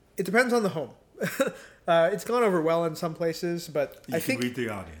it depends on the home. It's gone over well in some places, but I think read the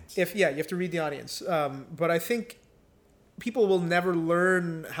audience. You have to read the audience. But I think people will never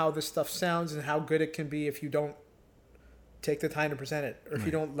learn how this stuff sounds and how good it can be if you don't take the time to present it, or if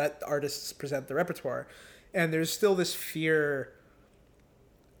you don't let artists present the repertoire. And there's still this fear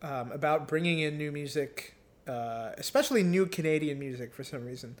about bringing in new music, especially new Canadian music for some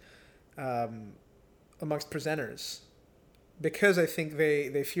reason, amongst presenters. because I think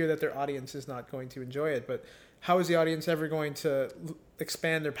they fear that their audience is not going to enjoy it. But how is the audience ever going to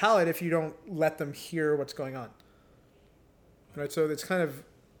expand their palette if you don't let them hear what's going on? Right. So it's a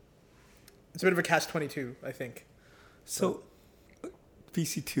bit of a catch-22, I think. So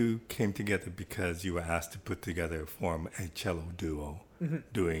VC2 came together because you were asked to form a cello duo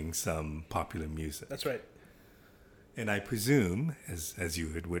doing some popular music. That's right. And I presume, as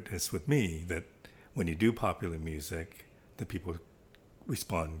you had witnessed with me, that when you do popular music, the people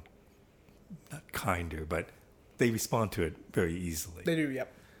respond, not kinder, but they respond to it very easily. They do,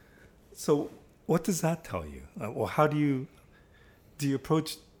 yep. So what does that tell you? Or how do you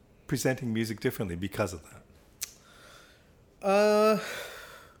approach presenting music differently because of that? I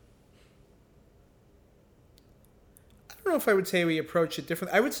don't know if I would say we approach it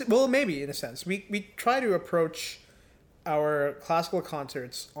differently. I would say, well, maybe in a sense. We try to approach our classical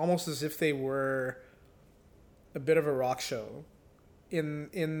concerts almost as if they were a bit of a rock show, in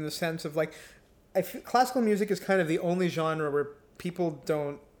the sense of like, classical music is kind of the only genre where people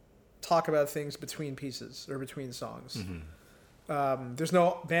don't talk about things between pieces or between songs. Mm-hmm. There's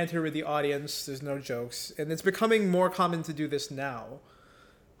no banter with the audience. There's no jokes, and it's becoming more common to do this now,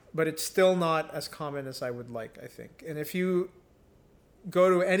 but it's still not as common as I would like, I think. And if you go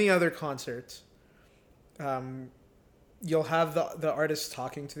to any other concert, you'll have the artist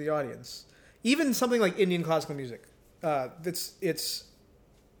talking to the audience. Even something like Indian classical music, it's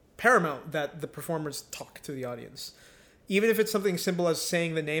paramount that the performers talk to the audience, even if it's something simple as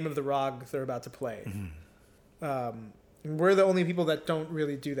saying the name of the rag they're about to play. Mm-hmm. And we're the only people that don't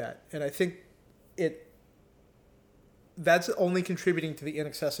really do that, and I think that's only contributing to the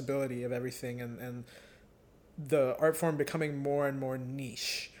inaccessibility of everything and the art form becoming more and more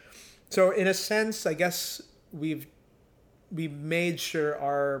niche. So in a sense, I guess we've made sure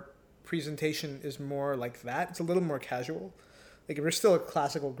our presentation is more like that. It's a little more casual. Like, we're still a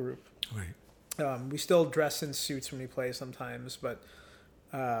classical group. Right. We still dress in suits when we play sometimes, but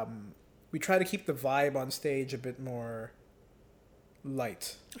we try to keep the vibe on stage a bit more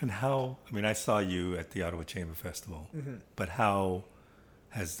light. And I saw you at the Ottawa Chamber Festival, mm-hmm. but how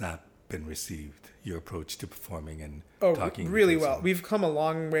has that been received, your approach to performing and talking? Really well. We've come a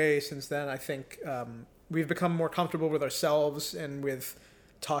long way since then. I think we've become more comfortable with ourselves and with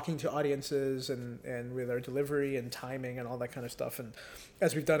talking to audiences and with our delivery and timing and all that kind of stuff. And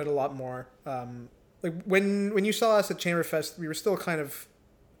as we've done it a lot more, like when you saw us at Chamberfest, we were still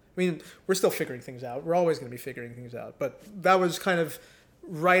we're still figuring things out. We're always going to be figuring things out. But that was kind of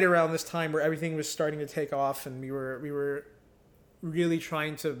right around this time where everything was starting to take off, and we were really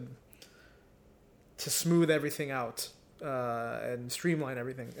trying to smooth everything out and streamline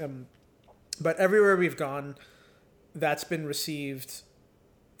everything. But everywhere we've gone, that's been received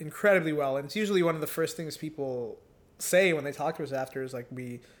incredibly well, and it's usually one of the first things people say when they talk to us after is like,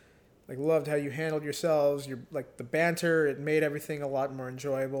 we loved how you handled yourselves. You're like, the banter, it made everything a lot more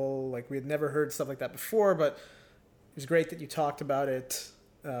enjoyable. Like, we had never heard stuff like that before, but it was great that you talked about it.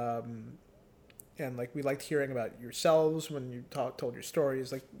 And like, we liked hearing about yourselves when you told your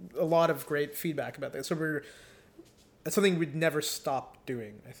stories. Like, a lot of great feedback about that. So that's something we'd never stop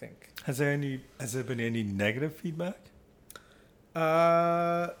doing, I think. Has there been any negative feedback?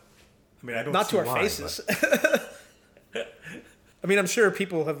 I don't not to our faces. I mean, I'm sure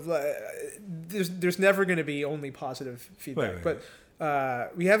people have. There's never going to be only positive feedback, but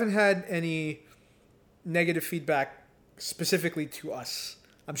we haven't had any negative feedback specifically to us.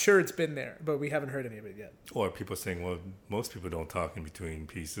 I'm sure it's been there, but we haven't heard any of it yet. Or people saying, "Well, most people don't talk in between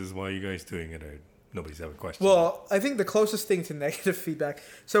pieces. Why are you guys doing it?" Or nobody's ever questioned. Well, I think the closest thing to negative feedback.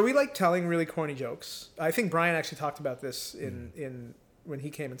 So we like telling really corny jokes. I think Brian actually talked about this in when he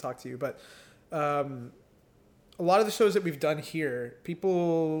came and talked to you, but. A lot of the shows that we've done here,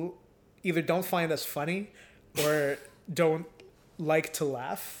 people either don't find us funny or don't like to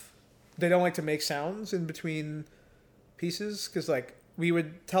laugh. They don't like to make sounds in between pieces, because like, we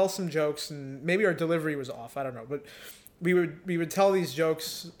would tell some jokes and maybe our delivery was off, I don't know, but we would tell these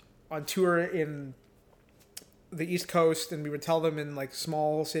jokes on tour in the East Coast, and we would tell them in like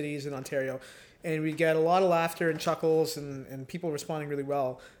small cities in Ontario, and we'd get a lot of laughter and chuckles and people responding really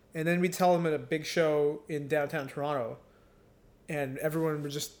well. And then we'd tell them at a big show in downtown Toronto, and everyone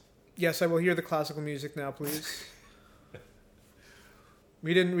would just, yes, I will hear the classical music now, please.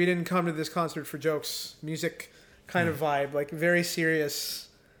 We didn't come to this concert for jokes, music kind of vibe, like very serious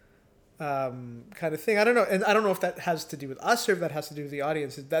kind of thing. I don't know, and I don't know if that has to do with us or if that has to do with the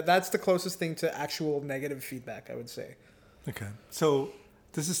audience. That's the closest thing to actual negative feedback, I would say. Okay, so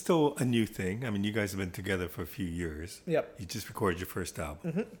this is still a new thing. I mean, you guys have been together for a few years. Yep. You just recorded your first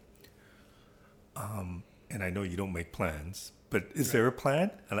album. Mm-hmm. and I know you don't make plans, but is there a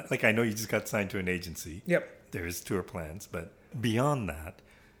plan? Like, I know you just got signed to an agency. Yep. There's tour plans, but beyond that,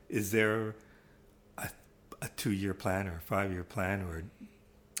 is there a 2-year plan or a 5-year plan, or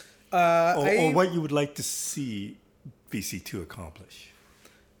what you would like to see VC2 accomplish?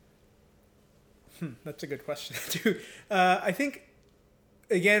 That's a good question too. I think,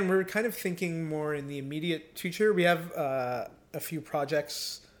 again, we're kind of thinking more in the immediate future. We have a few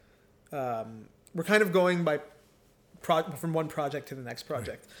projects. We're kind of going by from one project to the next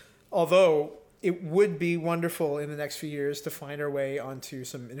project. Right. Although it would be wonderful in the next few years to find our way onto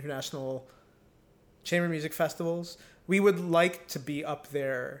some international chamber music festivals. We would like to be up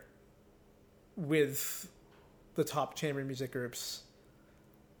there with the top chamber music groups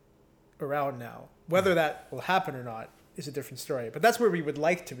around now. Whether that will happen or not is a different story. But that's where we would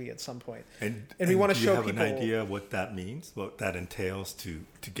like to be at some point. And we want to show people... Do you have an idea what that means? What that entails to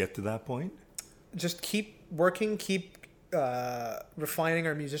get to that point? Just keep working, keep refining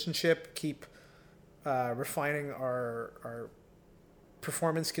our musicianship, keep refining our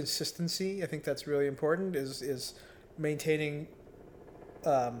performance consistency. I think that's really important, is maintaining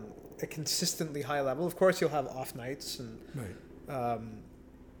a consistently high level. Of course, you'll have off nights, and right.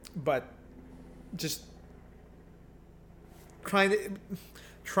 But just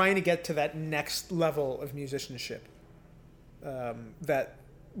trying to get to that next level of musicianship that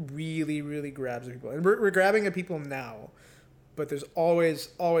really, really grabs people. And we're grabbing at people now, but there's always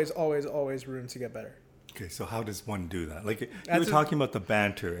room to get better. Okay, so how does one do that? Like, you were talking about the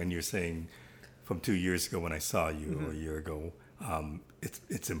banter, and you're saying from 2 years ago when I saw you, mm-hmm. or a year ago,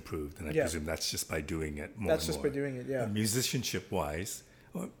 it's improved, and I presume that's just by doing it more. That's just by doing it, yeah. Musicianship-wise,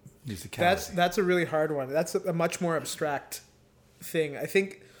 musicality. That's a really hard one. That's a much more abstract thing. I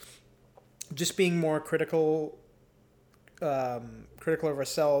think just being more critical of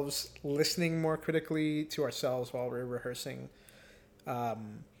ourselves, listening more critically to ourselves while we're rehearsing,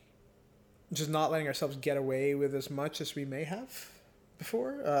 just not letting ourselves get away with as much as we may have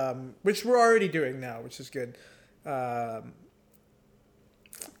before, which we're already doing now, which is good.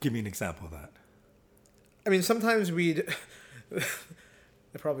 Give me an example of that. I mean, sometimes we'd...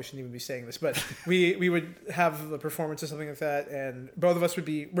 I probably shouldn't even be saying this, but we would have a performance or something like that, and both of us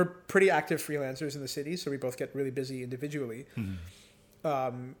we're pretty active freelancers in the city, so we both get really busy individually.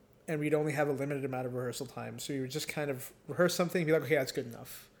 Mm-hmm. And we'd only have a limited amount of rehearsal time, so we would just kind of rehearse something and be like, okay, that's good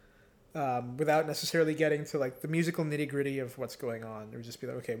enough. Without necessarily getting to like the musical nitty-gritty of what's going on. It would just be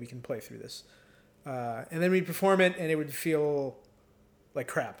like, okay, we can play through this. And then we'd perform it, and it would feel like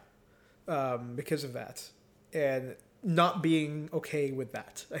crap because of that. And not being okay with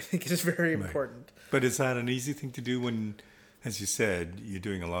that, I think, is very important. But is that an easy thing to do when, as you said, you're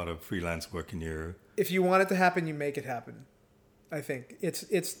doing a lot of freelance work and you're... If you want it to happen, you make it happen. I think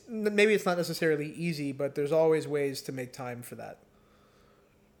it's maybe it's not necessarily easy, but there's always ways to make time for that.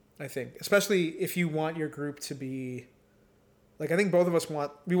 I think, especially if you want your group to be, like, I think both of us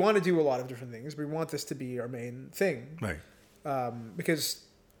want to do a lot of different things. We want this to be our main thing, right? Because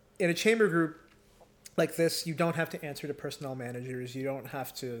in a chamber group like this, you don't have to answer to personnel managers. You don't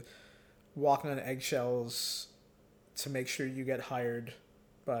have to walk on eggshells to make sure you get hired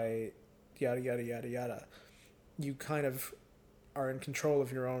by yada, yada, yada, yada. You kind of are in control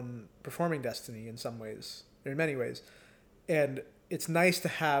of your own performing destiny in some ways, or in many ways. And it's nice to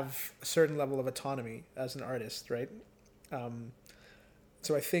have a certain level of autonomy as an artist, right?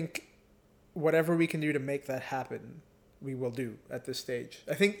 So I think whatever we can do to make that happen, we will do at this stage.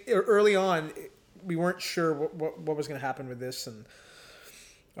 I think early on, we weren't sure what was going to happen with this and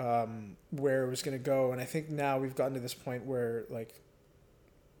where it was going to go. And I think now we've gotten to this point where, like,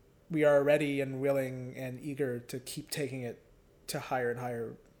 we are ready and willing and eager to keep taking it to higher and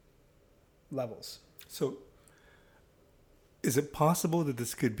higher levels. So is it possible that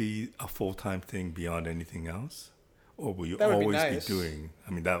this could be a full-time thing beyond anything else? Or will you always be doing...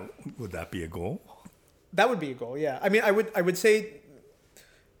 I mean, would that be a goal? That would be a goal, yeah. I mean, I would say...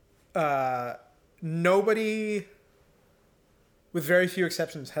 nobody, with very few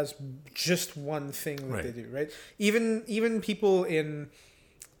exceptions, has just one thing that they do, right? Even people in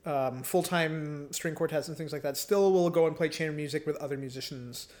full-time string quartets and things like that still will go and play chamber music with other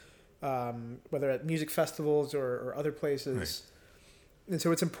musicians, whether at music festivals or other places. Right. And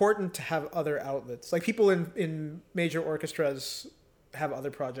so it's important to have other outlets. Like, people in major orchestras have other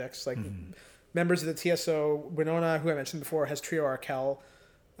projects. Like, members of the TSO, Winona, who I mentioned before, has Trio Arkel,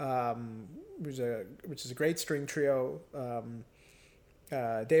 which is a great string trio.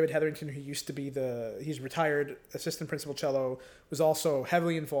 David Hetherington, who used to be he's retired assistant principal cello, was also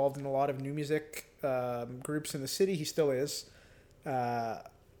heavily involved in a lot of new music groups in the city. He still is.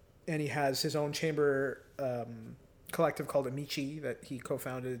 and he has his own chamber collective called Amici that he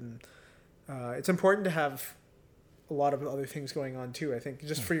co-founded. And it's important to have a lot of other things going on too, I think,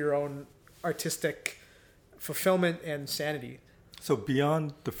 just for your own artistic fulfillment and sanity. So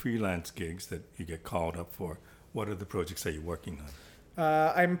beyond the freelance gigs that you get called up for, what are the projects that you're working on?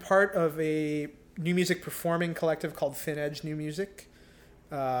 I'm part of a new music performing collective called Thin Edge New Music.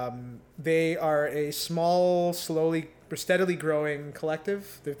 They are a small, steadily growing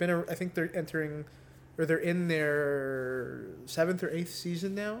collective. They've been, I think they're they're in their 7th or 8th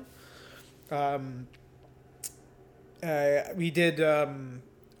season now. We did a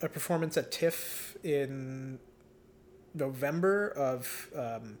performance at TIFF in November of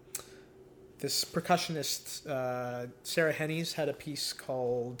this percussionist, Sarah Hennies, had a piece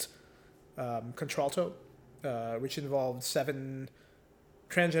called Contralto, which involved 7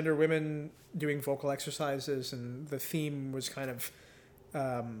 transgender women doing vocal exercises, and the theme was kind of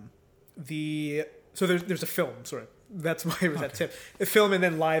so there's a film, sort of. That's why it was at TIFF. A film and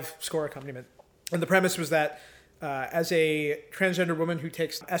then live score accompaniment. And the premise was that as a transgender woman who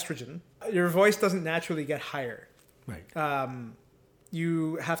takes estrogen, your voice doesn't naturally get higher. Right.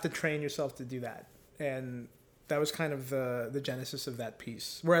 You have to train yourself to do that. And that was kind of the genesis of that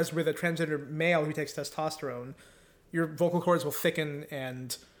piece. Whereas with a transgender male who takes testosterone, your vocal cords will thicken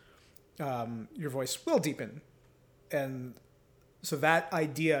and your voice will deepen. And so that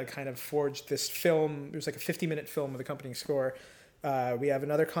idea kind of forged this film. It was like a 50-minute film with accompanying score. We have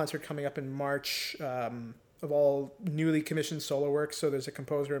another concert coming up in March of all newly commissioned solo works. So there's a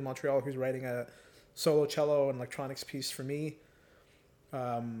composer in Montreal who's writing a solo cello and electronics piece for me.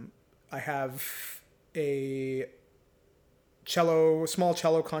 I have a small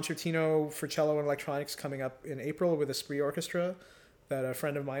cello concertino for cello and electronics coming up in April with a Spree Orchestra that a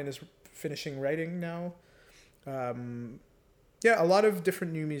friend of mine is finishing writing now. A lot of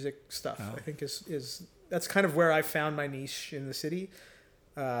different new music stuff. I think is that's kind of where I found my niche in the city.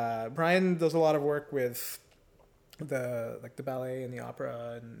 Brian does a lot of work with the ballet and the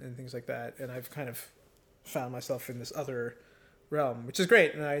opera and things like that, and I've kind of found myself in this other realm, which is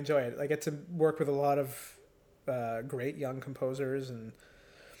great, and I enjoy it. I get to work with a lot of great young composers, and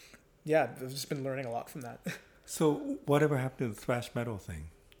I've just been learning a lot from that. So whatever happened to the thrash metal thing?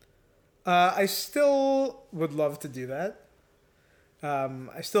 I still would love to do that.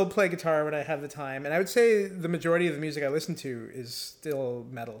 I still play guitar when I have the time, and I would say the majority of the music I listen to is still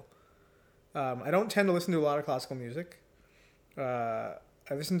metal. I don't tend to listen to a lot of classical music. I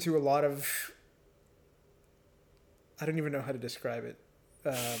listen to a lot of... I don't even know how to describe it.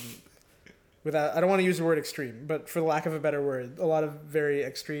 I don't want to use the word extreme, but for the lack of a better word, a lot of very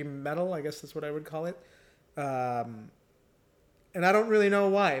extreme metal, I guess that's what I would call it. And I don't really know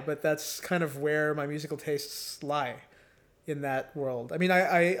why, but that's kind of where my musical tastes lie in that world. I mean,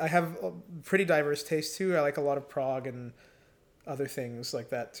 I have a pretty diverse taste too. I like a lot of prog and other things like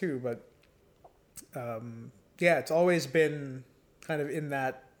that too, but it's always been kind of in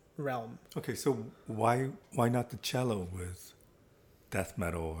that realm. Okay, so why not the cello with death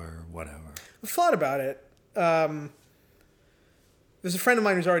metal or whatever? I've thought about it. There's a friend of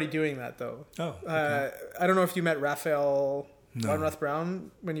mine who's already doing that though. Oh, okay. I don't know if you met Raphael Conrath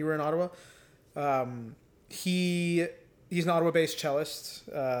Brown when you were in Ottawa. He's an Ottawa-based cellist,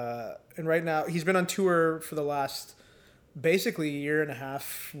 and right now he's been on tour for the last basically year and a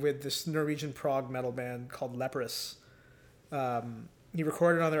half with this Norwegian prog metal band called Leprous. He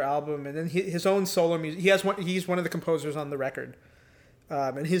recorded on their album, and then his own solo music. He's one of the composers on the record,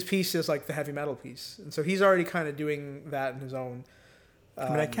 and his piece is like the heavy metal piece, and so he's already kind of doing that in his own. I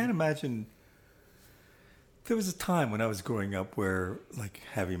mean, I can't imagine. There was a time when I was growing up where like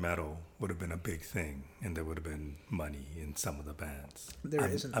heavy metal would have been a big thing, and there would have been money in some of the bands. There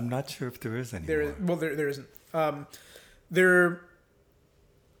isn't. I'm not sure if there is anymore. There isn't.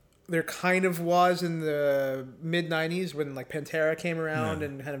 There kind of was in the mid '90s when like Pantera came around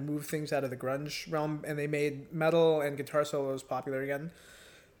and kind of moved things out of the grunge realm, and they made metal and guitar solos popular again.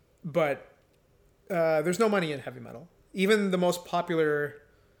 But there's no money in heavy metal. Even the most popular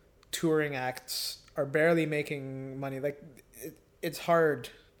touring acts are barely making money. Like it's hard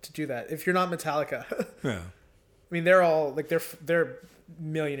to do that if you're not Metallica. Yeah. I mean, they're all like they're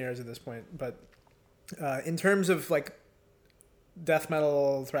millionaires at this point, but in terms of like death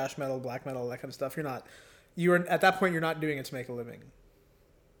metal, thrash metal, black metal, that kind of stuff, you're at that point you're not doing it to make a living.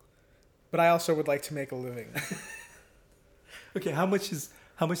 But I also would like to make a living. Okay, how much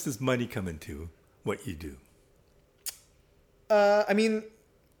does money come into what you do? I mean,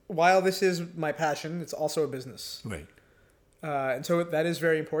 while this is my passion, it's also a business. Right. And so that is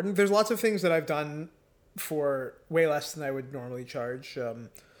very important. There's lots of things that I've done for way less than I would normally charge.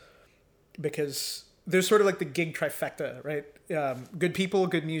 because there's sort of like the gig trifecta, right? Good people,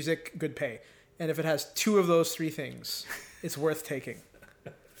 good music, good pay. And if it has two of those three things, it's worth taking.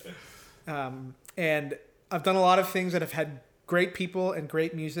 And I've done a lot of things that have had great people and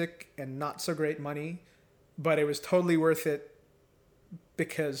great music and not so great money, but it was totally worth it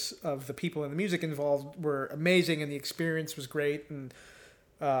because of the people and the music involved were amazing and the experience was great. And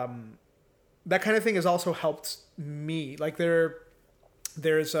that kind of thing has also helped me. Like there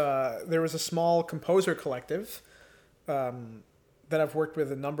was a small composer collective that I've worked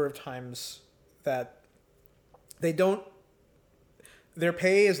with a number of times that their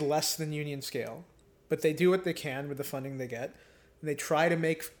pay is less than union scale, but they do what they can with the funding they get. And they try to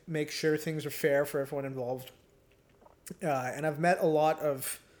make sure things are fair for everyone involved. And I've met a lot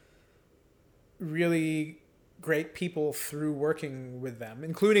of really great people through working with them,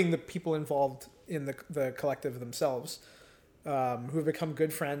 including the people involved in the collective themselves, who have become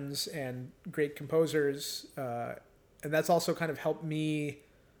good friends and great composers. And that's also kind of helped me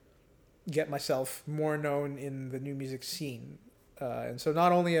get myself more known in the new music scene. And so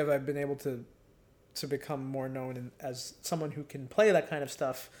not only have I been able to become more known as someone who can play that kind of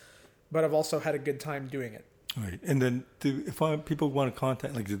stuff, but I've also had a good time doing it. Right. And then if people want to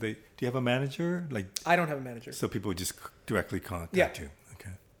contact, like, do you have a manager? Like, I don't have a manager. So people just directly contact you?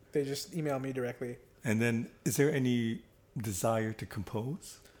 Okay. They just email me directly. And then is there any desire to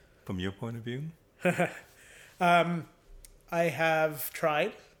compose from your point of view? I have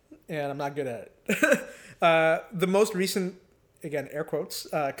tried, and I'm not good at it. The most recent, again, air quotes,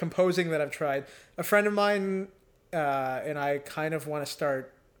 composing that I've tried, a friend of mine and I kind of want to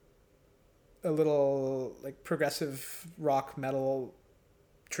start a little like progressive rock metal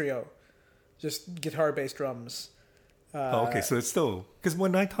trio, just guitar, bass, drums. Okay, so it's still, because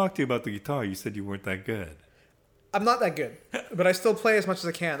when I talked to you about the guitar, you said you weren't that good. I'm not that good, but I still play as much as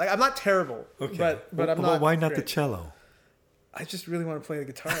I can. Like, I'm not terrible, okay. but I'm not. Why not great. The cello? I just really want to play the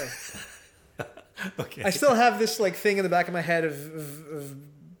guitar. Okay. I still have this like thing in the back of my head of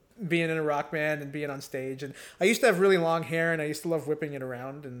being in a rock band and being on stage. And I used to have really long hair, and I used to love whipping it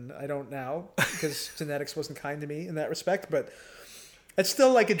around, and I don't now because genetics wasn't kind to me in that respect. But it's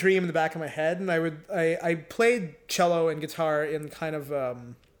still like a dream in the back of my head. And I played cello and guitar in kind of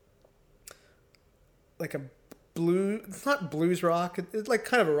like a blues. It's not blues rock. It's like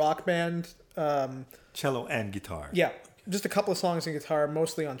kind of a rock band. Cello and guitar. Yeah, just a couple of songs in guitar,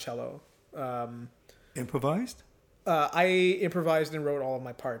 mostly on cello. Improvised? I improvised and wrote all of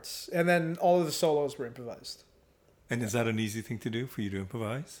my parts, and then all of the solos were improvised. And is that an easy thing to do for you to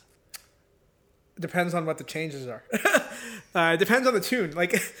improvise? Depends on what the changes are. Depends on the tune.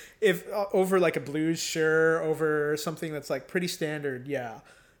 Like if over like a blues, sure. Over something that's like pretty standard, yeah.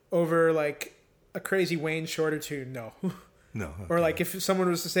 Over like a crazy Wayne Shorter tune, no. No. Okay. Or like if someone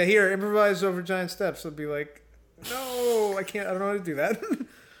was to say, "Here, improvise over Giant Steps," I'd be like, "No, I can't. I don't know how to do that."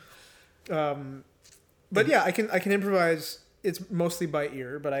 But yeah, I can improvise. It's mostly by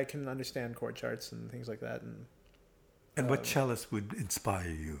ear, but I can understand chord charts and things like that. And what cellist would inspire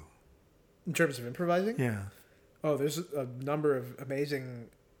you? In terms of improvising? Yeah. Oh, there's a number of amazing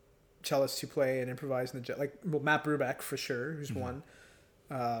cellists who play and improvise in the Matt Brubeck for sure, who's one.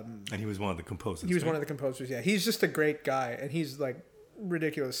 And he was one of the composers. He was one of the composers. Yeah, he's just a great guy, and he's like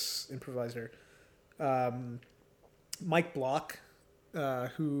ridiculous improviser. Mike Block,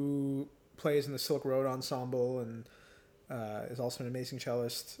 who plays in the Silk Road Ensemble and is also an amazing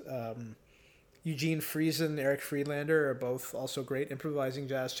cellist. Eugene Friesen, Eric Friedlander are both also great improvising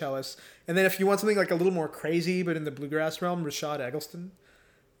jazz cellists. And then if you want something like a little more crazy but in the bluegrass realm, Rashad Eggleston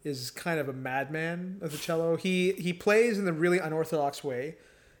is kind of a madman of the cello. He plays in the really unorthodox way.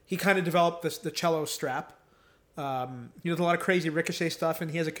 He kind of developed the cello strap. There's a lot of crazy ricochet stuff, and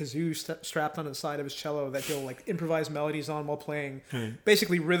he has a kazoo strapped onto the side of his cello that he'll like improvise melodies on while playing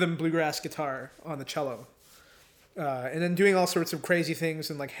basically rhythm bluegrass guitar on the cello. And then doing all sorts of crazy things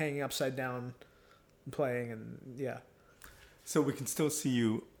and like hanging upside down and playing, and yeah. So we can still see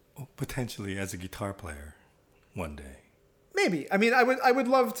you potentially as a guitar player one day. Maybe. I mean, I would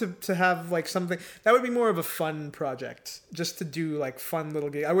love to have like something that would be more of a fun project, just to do like fun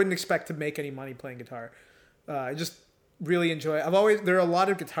little gigs. I wouldn't expect to make any money playing guitar. I just really enjoy it. There are a lot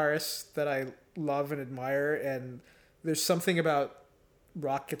of guitarists that I love and admire, and there's something about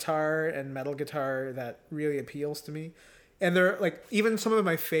rock guitar and metal guitar that really appeals to me. And they're like, even some of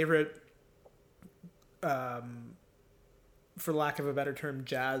my favorite, for lack of a better term,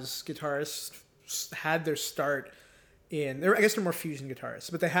 jazz guitarists had their start in, I guess they're more fusion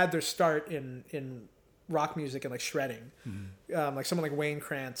guitarists, but they had their start in rock music and like shredding. Mm-hmm. Like someone like Wayne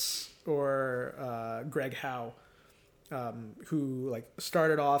Krantz or Greg Howe, who like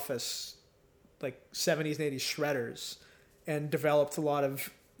started off as like 70s and 80s shredders and developed a lot of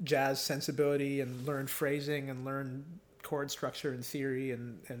jazz sensibility and learned phrasing and learned chord structure and theory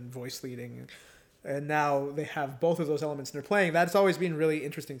and voice leading. And now they have both of those elements in their playing. That's always been really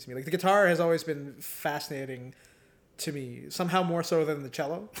interesting to me. Like the guitar has always been fascinating to me, somehow more so than the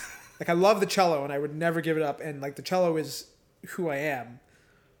cello. Like I love the cello and I would never give it up. And like the cello is who I am.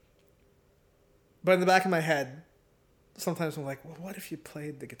 But in the back of my head, sometimes I'm like, well, what if you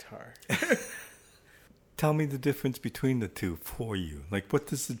played the guitar? Tell me the difference between the two for you. Like, what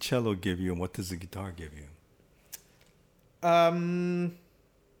does the cello give you and what does the guitar give you? Well,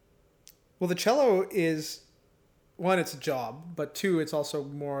 the cello is, one, it's a job, but two, it's also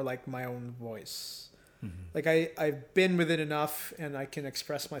more like my own voice. Mm-hmm. Like I've been with it enough and I can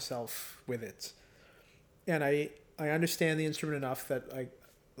express myself with it. And I understand the instrument enough that I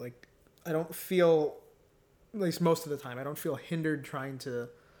don't feel, at least most of the time, I don't feel hindered trying to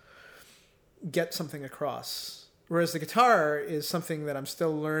get something across. Whereas the guitar is something that I'm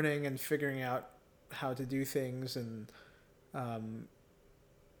still learning and figuring out how to do things, and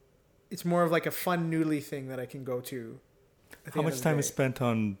it's more of like a fun noodly thing that I can go to. How much time is spent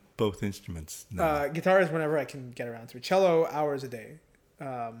on both instruments now? Guitar is whenever I can get around to it. Cello, hours a day.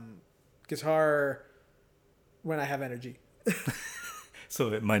 Guitar, when I have energy.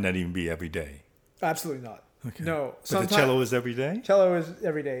 So it might not even be every day. Absolutely not. Okay. No. But the cello is every day? Cello is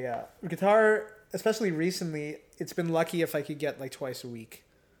every day, yeah. Guitar, especially recently, it's been lucky if I could get like twice a week.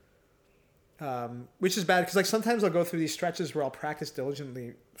 Which is bad because like sometimes I'll go through these stretches where I'll practice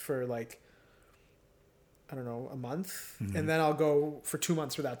diligently for like, I don't know, a month. Mm-hmm. And then I'll go for 2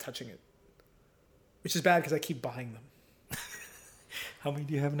 months without touching it. Which is bad because I keep buying them. How many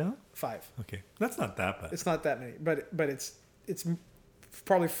do you have now? 5. Okay. That's not that bad. It's not that many, but it's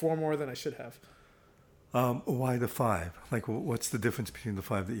probably 4 more than I should have. Why the 5? Like, what's the difference between the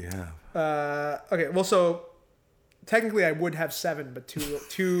 5 that you have? Okay, well, so technically I would have 7, but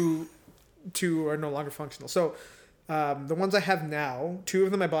two are no longer functional. So the ones I have now, 2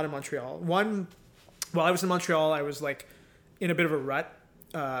 of them I bought in Montreal. One, while I was in Montreal, I was like in a bit of a rut,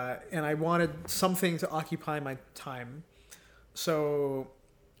 and I wanted something to occupy my time. So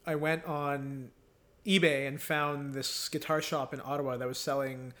I went on eBay and found this guitar shop in Ottawa that was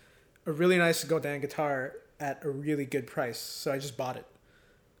selling a really nice Godin guitar at a really good price. So I just bought it.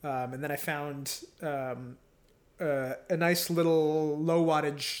 And then I found a nice little low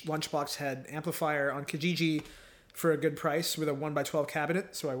wattage lunchbox head amplifier on Kijiji for a good price with a 1x12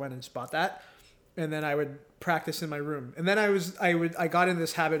 cabinet. So I went and just bought that. And then I would practice in my room. And then I got in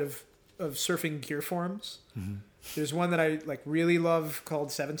this habit of surfing gear forums. Mm-hmm. There's one that I like really love called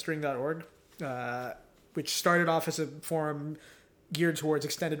 7string.org, which started off as a forum geared towards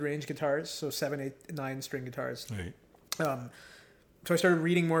extended range guitars, so 7, 8, 9 string guitars. Right. So I started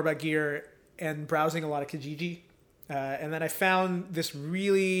reading more about gear and browsing a lot of Kijiji, and then I found this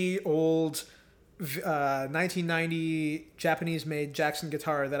really old 1990 Japanese-made Jackson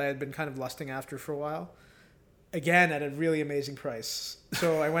guitar that I had been kind of lusting after for a while. Again, at a really amazing price.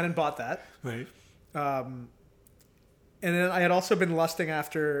 So I went and bought that. Right. And then I had also been lusting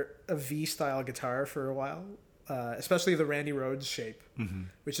after a V-style guitar for a while. Especially the Randy Rhoads shape, mm-hmm.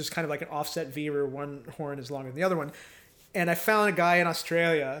 which is kind of like an offset V where one horn is longer than the other one. And I found a guy in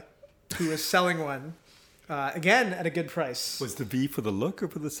Australia who was selling one, again, at a good price. Was the V for the look or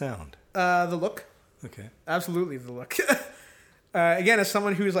for the sound? The look. Okay. Absolutely the look. Again, as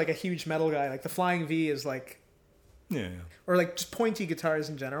someone who's like a huge metal guy, like the Flying V is like... Yeah. Or like just pointy guitars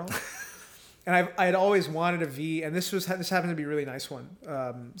in general. And I had always wanted a V, and this happened to be a really nice one.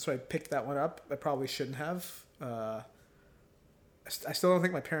 So I picked that one up. I probably shouldn't have. I still don't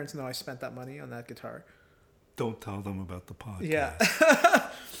think my parents know I spent that money on that guitar. Don't tell them about the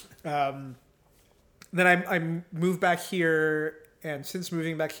podcast. Yeah. Then I moved back here, and since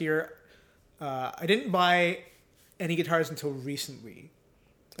moving back here, I didn't buy any guitars until recently,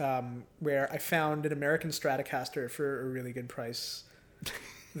 where I found an American Stratocaster for a really good price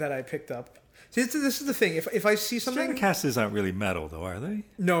that I picked up. See, this is the thing. If I see something... Stratocasters aren't really metal, though, are they?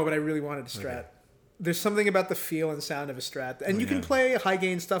 No, but I really wanted a Strat. Okay. There's something about the feel and sound of a Strat. And you can play high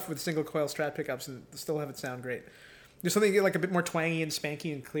gain stuff with single coil Strat pickups and still have it sound great. There's something like a bit more twangy and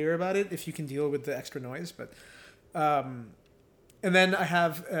spanky and clear about it if you can deal with the extra noise. But and then I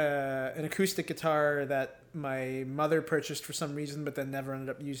have an acoustic guitar that my mother purchased for some reason but then never ended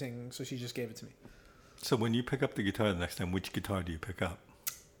up using, so she just gave it to me. So when you pick up the guitar the next time, which guitar do you pick up?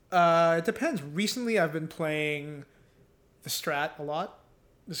 It depends. Recently, I've been playing the Strat a lot,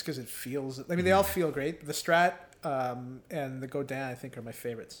 just because it feels... I mean, they all feel great. The Strat and the Godin, I think, are my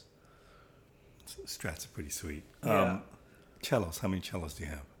favorites. Strats are pretty sweet. Yeah. Cellos. How many cellos do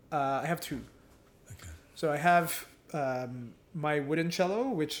you have? I have 2. Okay. So I have my wooden cello,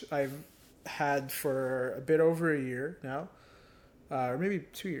 which I've had for a bit over a year now, or maybe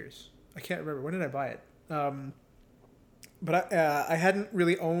 2 years. I can't remember. When did I buy it? But I hadn't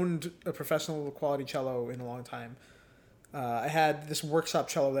really owned a professional quality cello in a long time. I had this workshop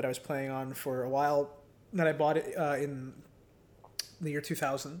cello that I was playing on for a while. That I bought it in the year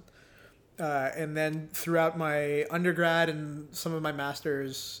 2000. And then throughout my undergrad and some of my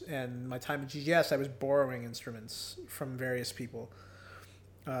masters and my time at GGS, I was borrowing instruments from various people.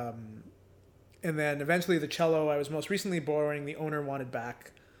 And then eventually the cello I was most recently borrowing, the owner wanted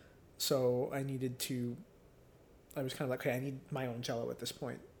back. So I was kind of like, okay, I need my own cello at this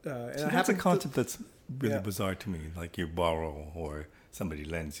point. And So that's a concept that's really bizarre to me. Like you borrow or somebody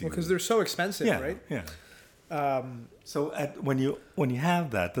lends you. Because they're so expensive, right? Yeah. So when you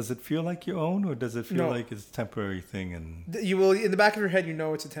have that, does it feel like your own, or does it feel like it's a temporary thing? And you will, in the back of your head,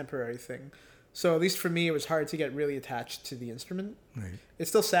 it's a temporary thing. So at least for me, it was hard to get really attached to the instrument. right. It's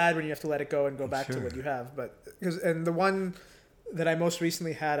still sad when you have to let it go and go back to Sure. what you have, and the one that I most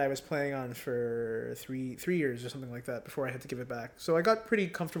recently had, I was playing on for three years or something like that before I had to give it back. So I got pretty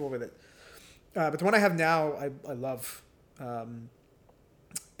comfortable with it. But the one I have now, I love. And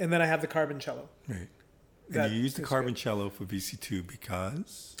then I have the carbon cello. Right. That And you use the is carbon good. cello for VC2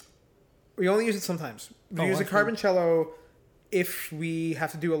 because We only use it sometimes. We use the carbon cello if we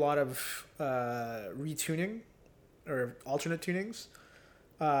have to do a lot of retuning or alternate tunings,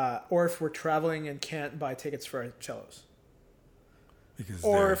 or if we're traveling and can't buy tickets for our cellos,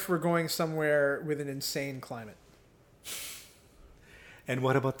 or if we're going somewhere with an insane climate. And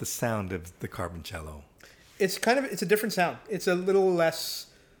what about the sound of the carbon cello? It's a different sound. It's a little less.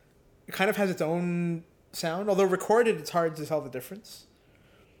 It kind of has its own sound. Although recorded, it's hard to tell the difference.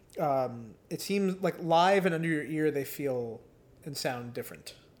 It seems like live and under your ear, they feel and sound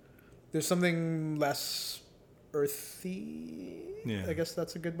different. There's something less earthy. Yeah. I guess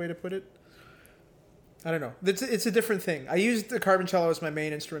that's a good way to put it. I don't know. It's a different thing. I used the carbon cello as my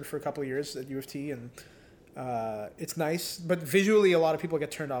main instrument for a couple of years at U of T, and it's nice. But visually, a lot of people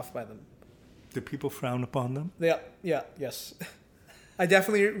get turned off by them. Do people frown upon them? Yes. I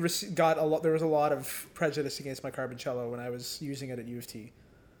definitely got a lot. There was a lot of prejudice against my carbon cello when I was using it at U of T,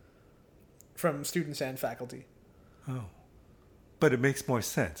 from students and faculty. Oh. But it makes more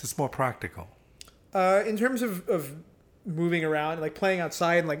sense. It's more practical. In terms of moving around, like playing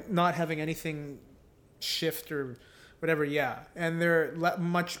outside, like not having anything shift or whatever, yeah. And they're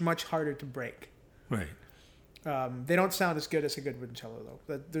much harder to break. Right. They don't sound as good as a good wooden cello,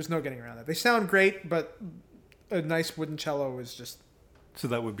 though. There's no getting around that. They sound great, but a nice wooden cello is just... So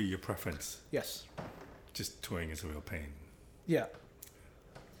that would be your preference. Yes. Just touring is a real pain. Yeah.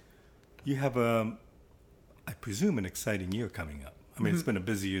 You have, I presume, an exciting year coming up. I mean, It's been a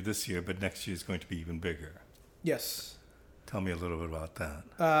busy year this year, but next year is going to be even bigger. Yes. Tell me a little bit about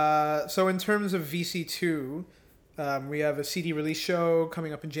that. So in terms of VC2, we have a CD release show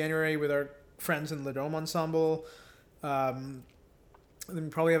coming up in January with our friends in Le Dome Ensemble. Then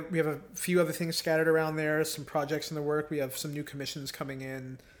we have a few other things scattered around there, some projects in the work. We have some new commissions coming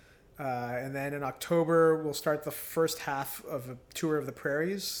in. And then in October, we'll start the first half of a tour of the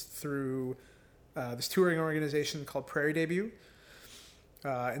prairies through this touring organization called Prairie Debut.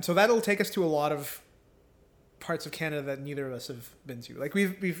 And so that'll take us to a lot of parts of Canada that neither of us have been to. Like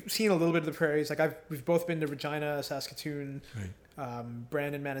we've seen a little bit of the prairies. Like we've both been to Regina, Saskatoon, Right.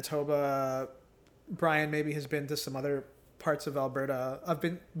 Brandon, Manitoba. Brian maybe has been to some other parts of Alberta.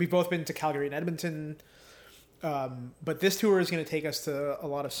 We've both been to Calgary and Edmonton. But this tour is going to take us to a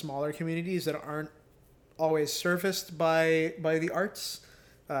lot of smaller communities that aren't always serviced by the arts.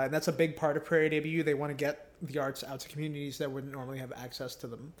 And that's a big part of Prairie Debut. They want to get the arts out to communities that wouldn't normally have access to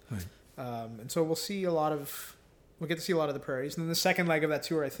them. Right. And so we'll get to see a lot of the prairies. And then the second leg of that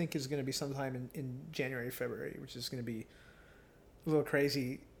tour, I think, is going to be sometime in January, February, which is going to be a little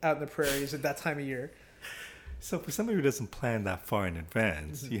crazy out in the prairies at that time of year. So for somebody who doesn't plan that far in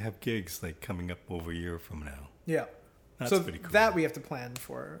advance, you have gigs like coming up over a year from now. Yeah. That's so pretty cool. that we have to plan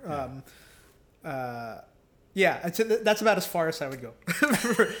for. That's about as far as I would go.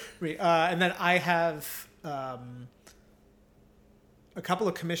 For me. And then I have a couple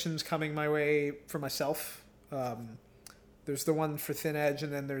of commissions coming my way for myself. There's the one for Thin Edge,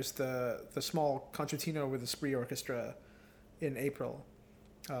 and then there's the small concertino with the Spree Orchestra in April.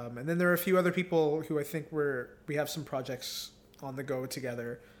 And then there are a few other people who I think we have some projects on the go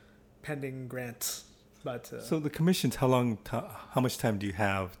together, pending grants. But so the commissions, how much time do you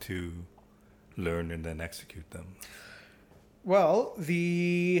have to learn and then execute them? Well,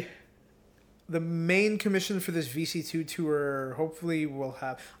 the main commission for this VC2 tour, hopefully we'll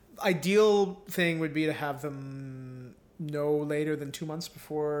have... ideal thing would be to have them no later than 2 months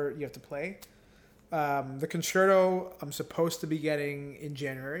before you have to play. The concerto I'm supposed to be getting in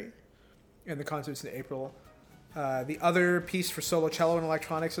January, and the concert's in April. The other piece for solo cello and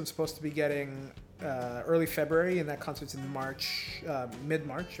electronics I'm supposed to be getting early February, and that concert's in March,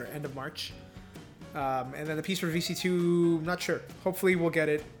 mid-March or end of March. And then the piece for VC2, not sure. Hopefully we'll get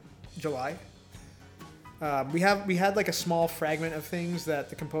it July. We had like a small fragment of things that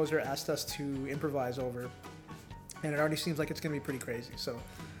the composer asked us to improvise over, and it already seems like it's going to be pretty crazy. So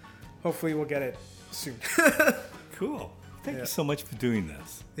hopefully we'll get it soon. Cool. Thank you so much for doing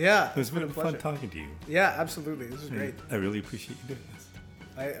this. Yeah, It was been a really fun pleasure. talking to you. Yeah, absolutely. This is great. I really appreciate you doing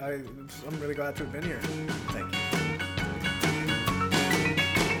this. I'm really glad to have been here. Thank you.